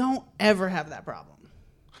 I don't ever have that problem.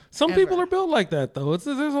 Some Ever. people are built like that, though.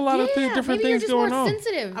 There's a lot of different maybe things you're just going more on.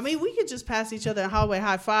 sensitive. I mean, we could just pass each other in the hallway,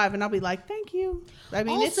 high five, and I'll be like, "Thank you." I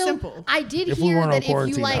mean, it's also, simple. I did If we hear weren't on that if you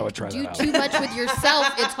quarantine, I would like try do that out. too much with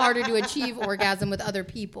yourself, it's harder to achieve orgasm with other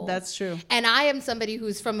people. That's true. And I am somebody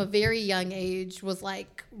who's from a very young age was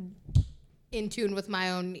like in tune with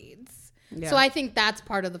my own needs. Yeah. So I think that's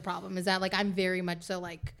part of the problem is that like I'm very much so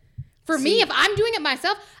like for me, if I'm doing it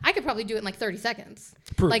myself, I could probably do it in like 30 seconds.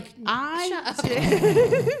 Proof. Like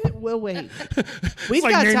We'll wait. It's We've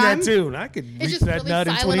like got name time. that tune. I could it's reach just that really nut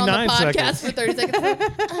in silent on the 29 podcast seconds. for 30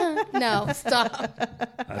 seconds. No, stop.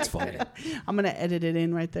 That's funny. I'm gonna edit it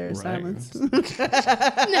in right there. Right. Silence. No,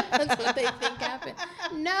 that's what they think happened.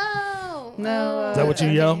 No. No, Is that what you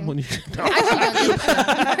Okay. yell when you? Actually,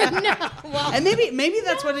 don't do no. Well, And maybe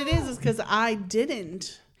that's what it is because I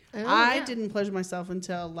didn't. I yeah. didn't pleasure myself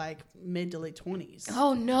until like mid to late 20s.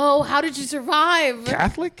 oh no! How did you survive?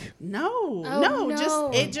 Catholic? No, Oh, no,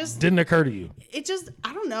 no. it just Didn't occur to you.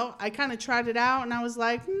 I don't know. I kind of tried it out and I was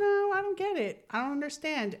like, no, I don't get it. I don't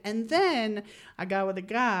understand. And then I got with a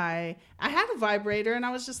guy. I had a vibrator and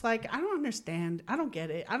I was just like, I don't understand. I don't get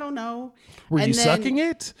it. I don't know. Were And you then sucking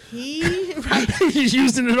it? He, right. You're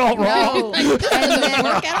using it all wrong. No. This doesn't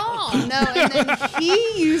work at all. No, and then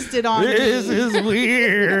he used it on This me. is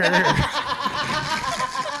weird.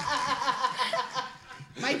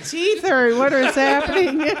 My teeth hurt. What is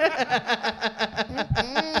happening?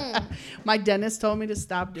 My dentist told me to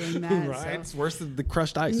stop doing that. Right? so. It's worse than the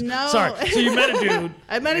crushed ice. No. Sorry. So you met a dude.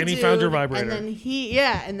 I met a and dude, he found your vibrator.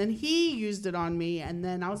 and then he used it on me, and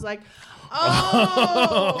then I was like,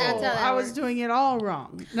 oh, That's how that I was works. doing it all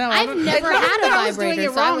wrong. No, I've I don't- never it's not had a that I was doing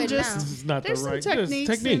vibrator, it so I wrong, wouldn't just know. This is not the there's some right there's techniques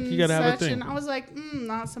technique. and You gotta have a such, thing. and I was like,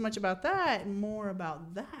 not so much about that, and more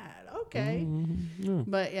about that. Okay,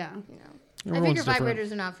 but yeah. I Everyone's figure different.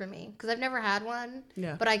 vibrators are not for me because I've never had one.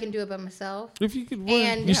 Yeah. But I can do it by myself. If you could,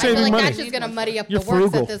 And you I save feel like money. that's just gonna muddy up You're the works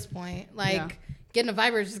frugal. at this point. Like Yeah. getting a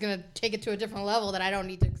vibrator is just gonna take it to a different level that I don't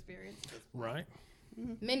need to experience. Right.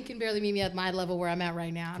 Men can barely meet me at my level where I'm at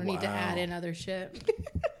right now. I don't need to Wow. add in other shit.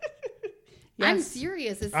 Yes. I'm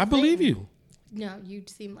serious. It's I the believe thing. you. No, you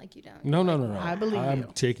seem like you don't. No. I believe I'm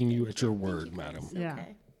you. taking you at your word, madam. Yeah.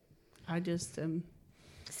 Okay. I just am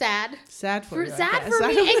Sad. sad for you. I Sad guess. for I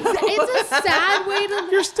me. don't know. It's a sad way to.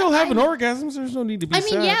 You're still having orgasms. There's no need to be I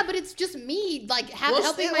sad. mean, yeah, but it's just me, like Well,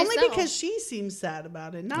 helping only myself. because she seems sad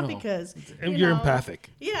about it, not Oh. because And you you're know, empathic.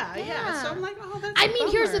 Yeah. So I'm like, oh, that's. I a mean,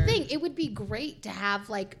 here's the bummer. thing. It would be great to have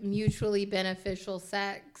like mutually beneficial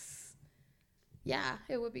sex. Yeah,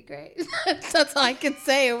 it would be great. That's all I can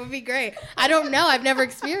say. It would be great. I don't know. I've never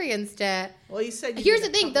experienced it. Well, you said. You Here's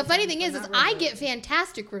did the a thing. The couple funny times, thing is but not I regularly. get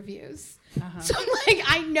fantastic reviews. So like,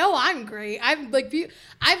 I know I'm great. I'm like,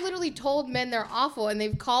 I've literally told men they're awful, and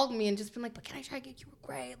they've called me and just been like, "But can I try to get you were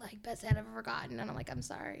great? Like, best head I've ever gotten." And I'm like, "I'm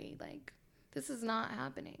sorry. Like, this is not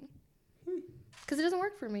happening because it doesn't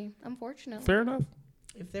work for me, unfortunately." Fair enough.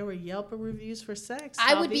 If there were Yelp reviews for sex,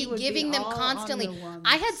 I would Salvi be giving them all on constantly. the ones.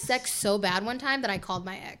 I had sex so bad one time that I called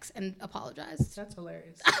my ex and apologized. That's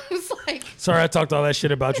hilarious. I was like, Sorry, I talked all that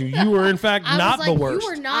shit about you. You were, in fact, I not was like, the worst. you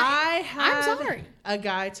were not. I had I'm sorry. a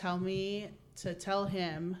guy tell me to tell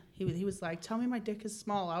him he was like, tell me my dick is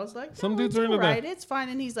small. I was like, Some no, dudes it's are into that. alright, it's fine.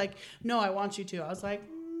 And he's like, no, I want you to. I was like,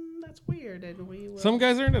 that's weird. And we will. Some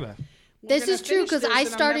guys are into that. we're This gonna is true finish because this I and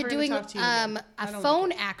I'm started never gonna doing talk to you again. I a don't phone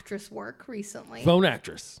like it. actress work recently. Phone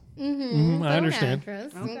actress. I Phone understand.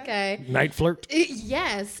 actress. Okay. Okay. Night flirt.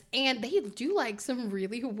 Yes, and they do like some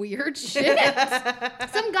really weird shit.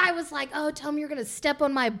 Some guy was like, "Oh, tell me you're gonna step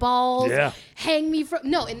on my balls, Yeah. hang me from."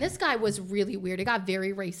 No, and this guy was really weird. It got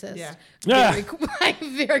very racist. Yeah. Very,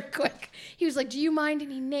 very quick. He was like, "Do you mind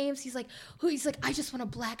any names?" He's like, "Who?" He's like, "I just want a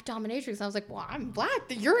black dominatrix." I was like, "Well, I'm black.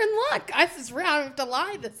 You're in luck. I don't have to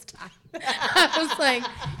lie this time." I was like,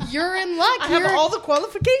 "You're in luck. I have You're- all the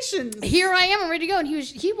qualifications. here I am, I'm ready to go." And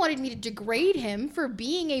he wanted me to degrade him for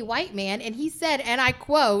being a white man. And he said, and I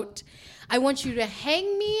quote, "I want you to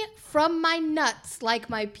hang me from my nuts like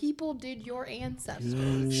my people did your ancestors."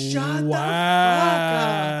 Shut the fuck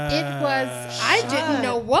up. It was, I didn't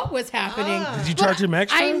know what was happening. Did you charge him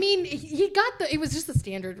extra? I mean, he got it was just the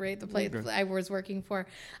standard rate, the place I was working for.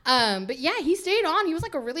 But yeah, he stayed on. He was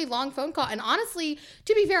like a really long phone call. And honestly,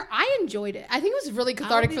 to be fair, I enjoyed it. I think it was really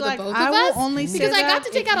cathartic be for like, the both I of will us. only say because I got that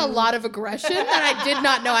to take if out a you- lot of aggression that I did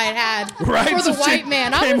not know I had Right, for the some white shit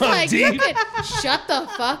man. I came was up like, deep. shut the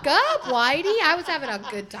fuck up, Whitey. I was having a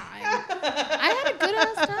good time. I had a good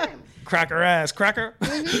ass time. Cracker ass, cracker.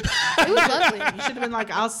 It was lovely. You should have been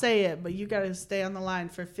like, I'll say it, but you got to stay on the line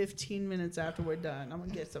for 15 minutes after we're done. I'm going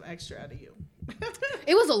to get some extra out of you.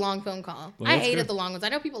 It was a long phone call. Well, I that's hated good. the long ones. I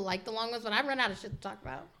know people like the long ones, but I run out of shit to talk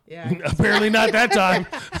about. Yeah. Apparently not that time.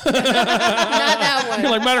 Not that one.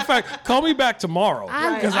 Like, matter of fact, call me back tomorrow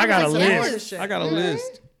I'm- because I'm I got a like, list. yes. I got a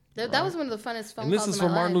list. That was one of the funnest phone And this calls is in my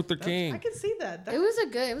from Martin life. Luther King. I can see that. It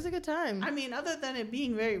was a good time. I mean, other than it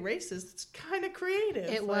being very racist, it's kind of creative.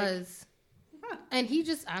 It Like, was. And he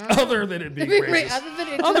just, I don't know. Other than it being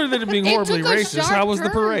racist. Other than it being it horribly took a racist, sharp how was the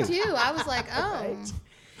turn, parade? Too. I was like, oh. Right.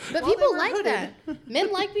 But Well, people they were like hooded. that.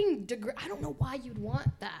 Men like being I don't know why you'd want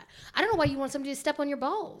that. I don't know why you want somebody to step on your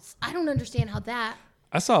balls. I don't understand how that.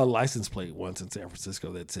 I saw a license plate once in San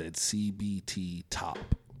Francisco that said CBT Top,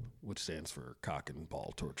 which stands for cock and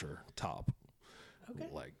ball torture top. Okay.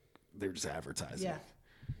 Like, they're just advertising. Yeah.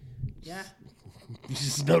 Yeah. You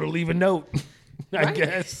just know to leave a note, I Right?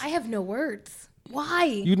 guess. I have no words. Why?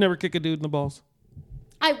 You'd never kick a dude in the balls?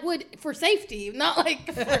 I would for safety, not like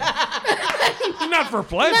for, Not for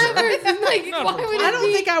pleasure. like Not why for would I it don't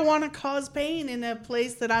be? think I want to cause pain in a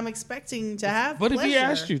place that I'm expecting to have. But if he pleasure.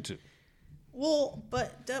 asked you to. Well,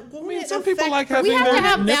 but won't mean, it some people affect like her- having We have their to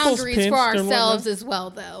have nipples boundaries pinched for and ourselves whatnot. as well,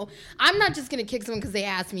 though. I'm not just gonna kick someone because they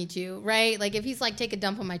asked me to, right? Like if he's like, take a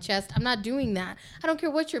dump on my chest, I'm not doing that. I don't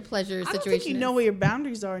care what your pleasure I situation don't think you is. know where your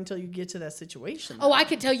boundaries are until you get to that situation. Oh, I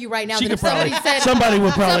could tell you right now She that if could probably- somebody said somebody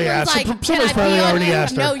would probably someone's ask. like, Somebody's "Can I probably pee on already you?"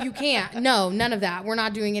 asked her. No, you can't. No, none of that. We're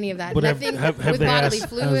not doing any of that. But Nothing have with they bodily asked,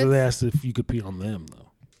 fluids. have they asked if you could pee on them,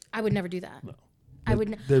 though? I would never do that. I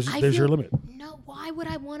would. There's I your feel- limit. No, why would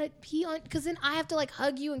I want to pee on? Because then I have to like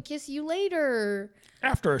hug you and kiss you later.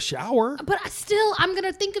 After a shower? But I'm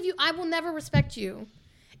gonna think of you. I will never respect you.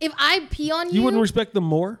 If I pee on you, You wouldn't respect them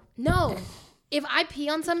more? no. If I pee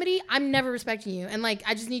on somebody, I'm never respecting you. And like,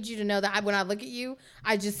 I just need you to know that when I look at you,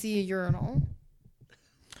 I just see a urinal.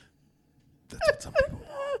 That's what some people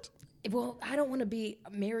want. Well, I don't want to be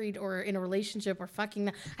married or in a relationship or fucking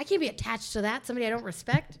that. I can't be attached to that. Somebody I don't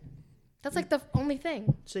respect. That's like the only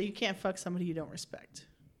thing. So you can't fuck somebody you don't respect.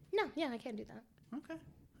 No, yeah, I can't do that. Okay.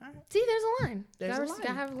 All right. See, there's a line. There's Gotta a res- line.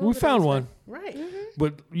 gotta have a little We bit of found respect. one. Right.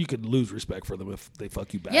 But you could lose respect for them if they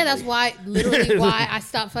fuck you badly. Yeah, that's why, literally why I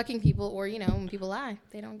stop fucking people, or, you know, when people lie,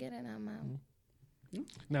 they don't get it. I'm out.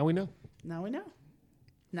 Now we know. Now we know.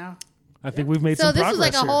 Now. I think we've made So some this progress was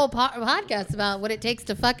like a here. whole podcast about what it takes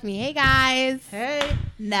to fuck me. Hey, guys. Hey.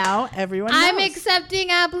 Now everyone knows. I'm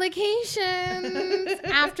accepting applications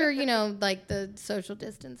after, you know, like the social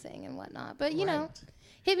distancing and whatnot. But, you know, Right.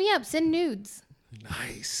 hit me up. Send nudes.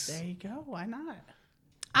 Nice. There you go. Why not?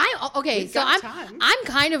 Okay, We've so got I'm time. I'm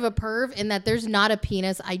kind of a perv in that there's not a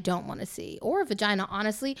penis I don't want to see or a vagina.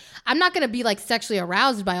 Honestly, I'm not gonna be like sexually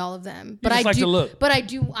aroused by all of them, but just I like do. to look. But I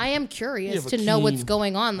am You curious have a to know what's keen-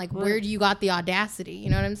 going on. Like, where do you got the audacity? You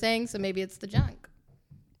know what I'm saying? So maybe it's the junk.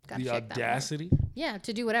 Gotta The check that one out. audacity? Yeah,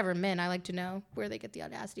 to do whatever. Men, I like to know where they get the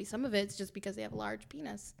audacity. Some of it's just because they have a large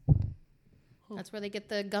penis. That's where they get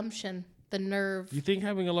the gumption, the nerve. You think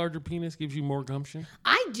having a larger penis gives you more gumption?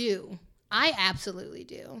 I do. I absolutely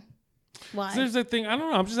do. Why? There's that thing, I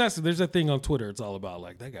don't know, I'm just asking. There's that thing on Twitter. It's all about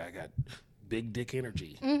like, that guy got big dick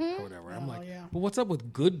energy Mm-hmm. or whatever. I'm like, yeah. but what's up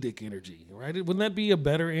with good dick energy, right? Wouldn't that be a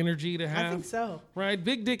better energy to have? I think so. Right?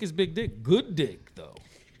 Big dick is big dick. Good dick, though.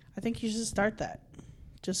 I think you should start that.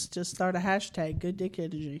 Just start a hashtag. Good dick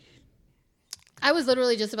energy. I was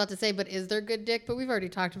literally just about to say, but is there good dick? But we've already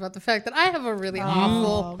talked about the fact that I have a really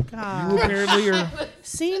awful. Oh God. You apparently are.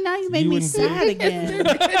 See, now you made You me and sad Dick. again. I was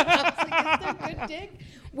like, is there good dick?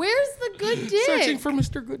 Where's the good dick? Searching for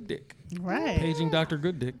Mr. Good Dick. Right. Paging Dr.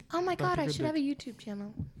 Good Dick. Oh my God, Dr. I Good should Dick. have a YouTube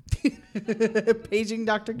channel. Paging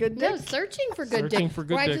Dr. Good Dick. No, searching for good Searching dick. for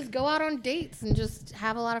good where dick. I just go out on dates and just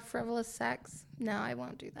have a lot of frivolous sex. No, I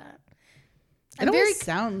won't do that. It I'm always very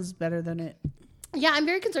sounds better than it. Yeah, I'm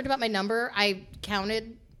very concerned about my number. I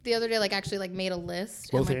counted the other day, like actually like made a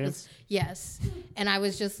list. Both and, like, hands? yes. And I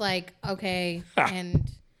was just like, okay. And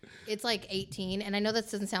it's like 18. And I know that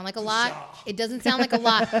doesn't sound like a lot. It doesn't sound like a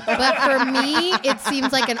lot. But for me, it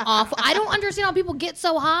seems like an awful. I don't understand how people get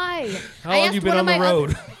so high. How long you been on the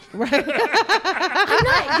road? I'm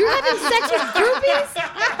not. You're having sex with groupies?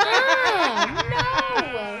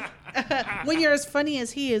 No. When you're as funny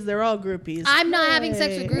as he is, they're all groupies. I'm not having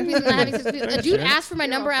sex with groupies. I'm not having sex with people. A dude Okay. asked for my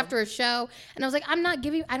number after a show, and I was like, I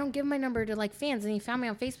don't give my number to like fans. And he found me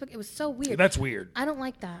on Facebook. It was so weird. That's weird. I don't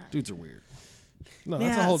like that. Dudes are weird. No, Yeah,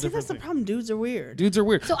 that's a whole see, different that's the thing. problem. Dudes are weird. Dudes are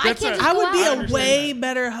weird. So I That's can't a- just I would be Wow. a understand way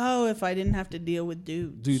better hoe if I didn't have to deal with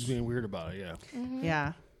dudes. dudes being weird about it, yeah. Mm-hmm.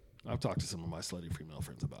 Yeah. I've talked to some of my slutty female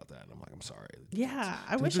friends about that, and I'm like, I'm sorry. Yeah.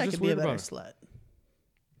 I Dudes wish are I just could be a weird better about slut.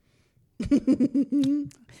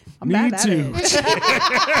 I'm bad at too.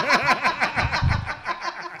 it.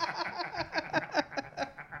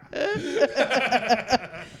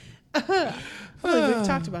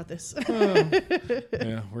 this.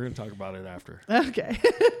 Yeah, we're gonna talk about it after. Okay.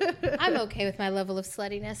 I'm okay with my level of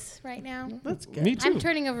sluttiness right now. That's good. Me too. I'm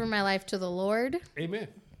turning over my life to the Lord. Amen.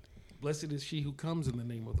 Blessed is she who comes in the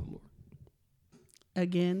name of the Lord.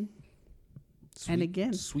 Again. Sweet, And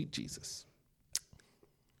again. Sweet Jesus.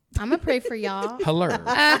 I'm gonna pray for y'all. Hello.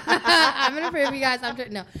 I'm gonna pray for you guys.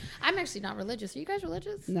 No, I'm actually not religious. Are you guys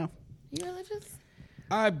religious? No. You religious?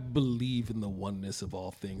 I believe in the oneness of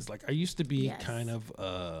all things. Like I used to be Yes. kind of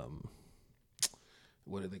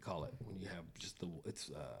what do they call it when you have just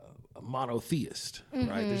a monotheist, right?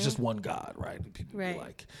 There's just one God, right? And people Right. be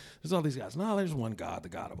like, there's all these guys. No, there's one God, the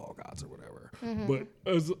God of all gods, or whatever. But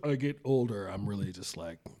as I get older, I'm really just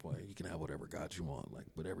like, well, you can have whatever God you want, like,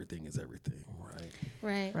 but everything is everything, right?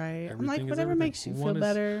 Right. Right. I'm Everything like, is whatever everything. makes you One feel is-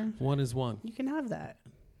 better, One is one. you can have that.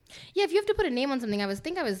 Yeah, if you have to put a name on something, I was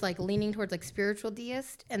like leaning towards like spiritual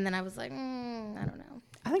deist, and then I was like, I don't know.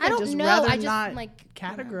 I think I I'd don't just know. rather I just, not like,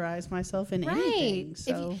 categorize myself in Right. anything. If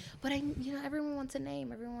So, but everyone wants a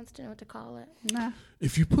name. Everyone wants to know what to call it. nah.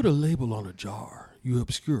 If you put a label on a jar, you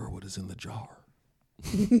obscure what is in the jar.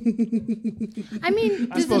 I mean,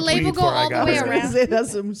 does the smoked label weed go before I all the got way here. around?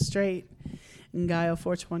 That's some straight Ngaio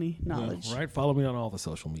 420 knowledge. Yeah, right? Follow me on all the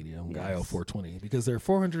social media, Ungayo Yes. 420, because there are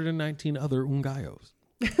 419 other Ungayos.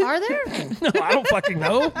 Are there? No, I don't fucking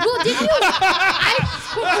know. Well, did you? I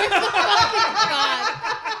swear to God.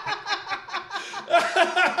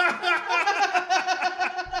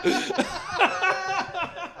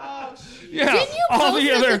 Yeah, Didn't you all post the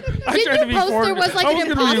that- other. I didn't tried you to be post there 400. was, like, I an was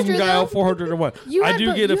gonna be imposter, Ungayo though? 401. You I had do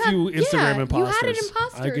bo- get a you had- few yeah, Instagram you imposters. had an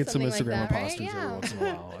imposter I or get some something like Instagram that, right? imposters every Yeah. once in a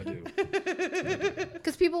while. I do.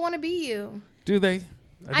 Because people want to be you. Do they?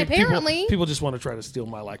 I think Apparently. people just want to try to steal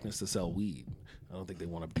my likeness to sell weed. I don't think they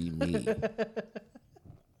want to be me.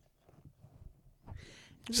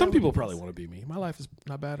 Some people probably want to be me. My life is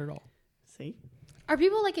not bad at all. See? Are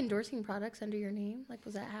people like endorsing products under your name? Like,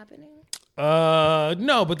 was that happening?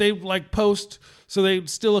 No, but they like post. So they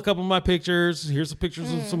steal a couple of my pictures. Here's the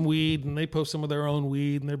pictures of some weed, and they post some of their own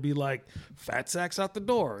weed, and they'd be like, "Fat sacks out the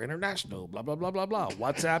door, international, blah blah blah blah blah,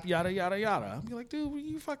 WhatsApp, yada yada yada." I'd be like, "Dude, were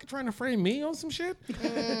you fucking trying to frame me on some shit,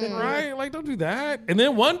 right? Like, don't do that." And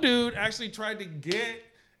then one dude actually tried to get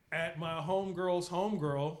at my homegirl's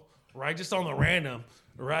homegirl, right, just on the random.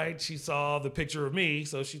 Right, she saw the picture of me,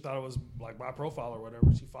 so she thought it was like my profile or whatever.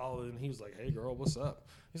 She followed it, and he was like, "Hey, girl, what's up?"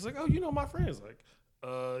 He's like, "Oh, you know my friends." Like,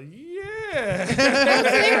 yeah. So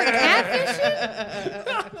they were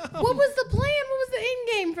catfishing? What was the plan? What was the end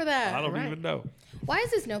game for that? I don't even know. Why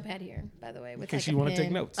is this notepad here, by the way? With Because like you a want to take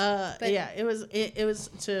pen? notes. But- Yeah, it was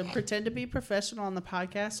to pretend to be professional on the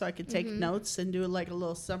podcast so I could take notes and do like a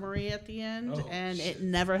little summary at the end. Oh, and it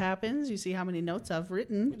never happens. You see how many notes I've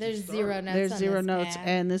written. There's zero notes. There's on zero this notes, pad.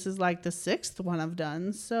 and this is like the 6th one I've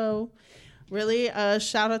done. So, really,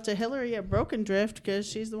 shout out to Hillary at Broken Drift because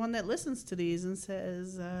she's the one that listens to these and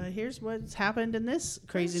says, "Here's what's happened in this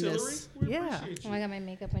craziness." Yeah, Oh, I got my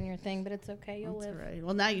makeup on your thing, but it's okay. You'll that's live. right.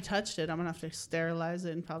 Well, now you touched it. I'm gonna have to sterilize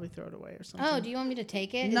it and probably throw it away or something. Oh, do you want me to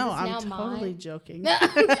take it? Is no, this now I'm totally mine? joking. So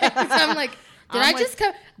I'm like, did I like, just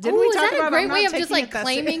come? didn't Ooh, we is talk that about a I'm great not way of just taking like it that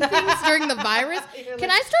claiming things during the virus? Can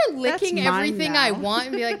I start licking mine everything I now. want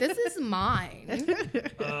and be like, this is mine?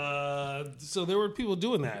 So there were people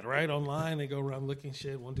doing that, right? Online, they go around licking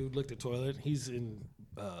shit. One dude licked a toilet. He's in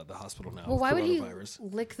the hospital now. Well, with why would he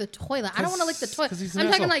coronavirus. lick the toilet? I don't want to lick the toilet. 'cause he's an I'm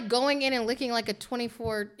talking asshole. like going in and licking like a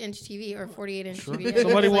 24-inch TV or 48-inch TV.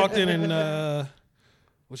 Somebody walked in and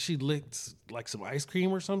she licked like some ice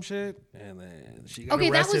cream or some shit, and then she got Okay,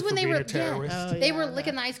 that arrested was when for they being were a terrorist. Oh, they yeah, were that.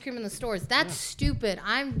 licking the ice cream in the stores. That's stupid.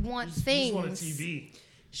 I want Just things. want a TV.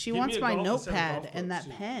 She Give wants me a my golf and set of notepad golf and that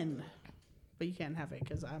clubs, too. pen, but you can't have it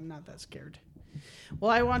because I'm not that scared.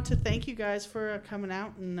 Well, I want to thank you guys for coming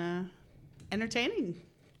out and entertaining.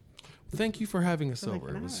 Thank you for having us like over.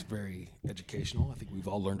 an It was hour. very educational. I think we've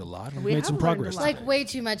all learned a lot and We made some have learned a progress. lot. Like way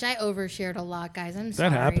too much. I overshared a lot, guys. I'm sorry.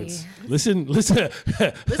 That happens. Listen. Listen,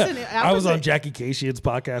 I was on opposite- Jackie Kashian's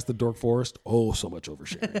podcast, The Dork Forest. Oh, so much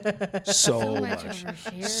oversharing. So much much.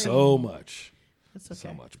 oversharing. So much. That's okay.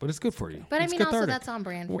 So much. But it's good for you. But I It's mean, also cathartic. that's on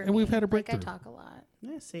brand for And me. we've had a Like I breakthrough. talk a lot.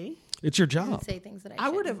 Yeah, see, It's your And job. say things that I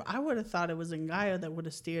would shouldn't. have thought it was Ngaio that would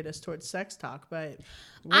have steered us towards sex talk, but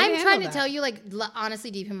we I'm handle trying to that. tell you, like, honestly,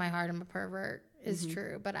 deep in my heart, I'm a pervert. Is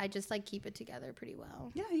true, but I just like keep it together pretty well.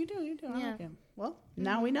 Yeah, you do. I Yeah. like him. Well,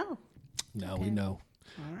 now we know. Now we know.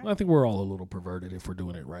 All right. Well, I think we're all a little perverted if we're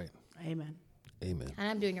doing it right. Amen. Amen. And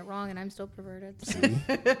I'm doing it wrong, and I'm still perverted. So. See?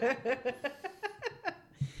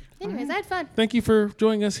 Anyways, I had fun. Thank you for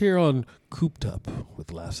joining us here on Cooped Up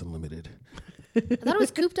with Laughs Unlimited. I thought it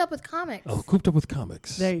was cooped up with comics. Oh, Cooped Up with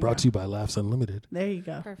Comics. There you Brought go. to you by Laughs Unlimited. There you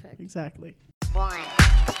go. Perfect. Exactly. 1.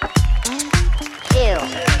 2,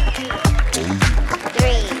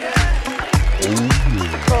 3.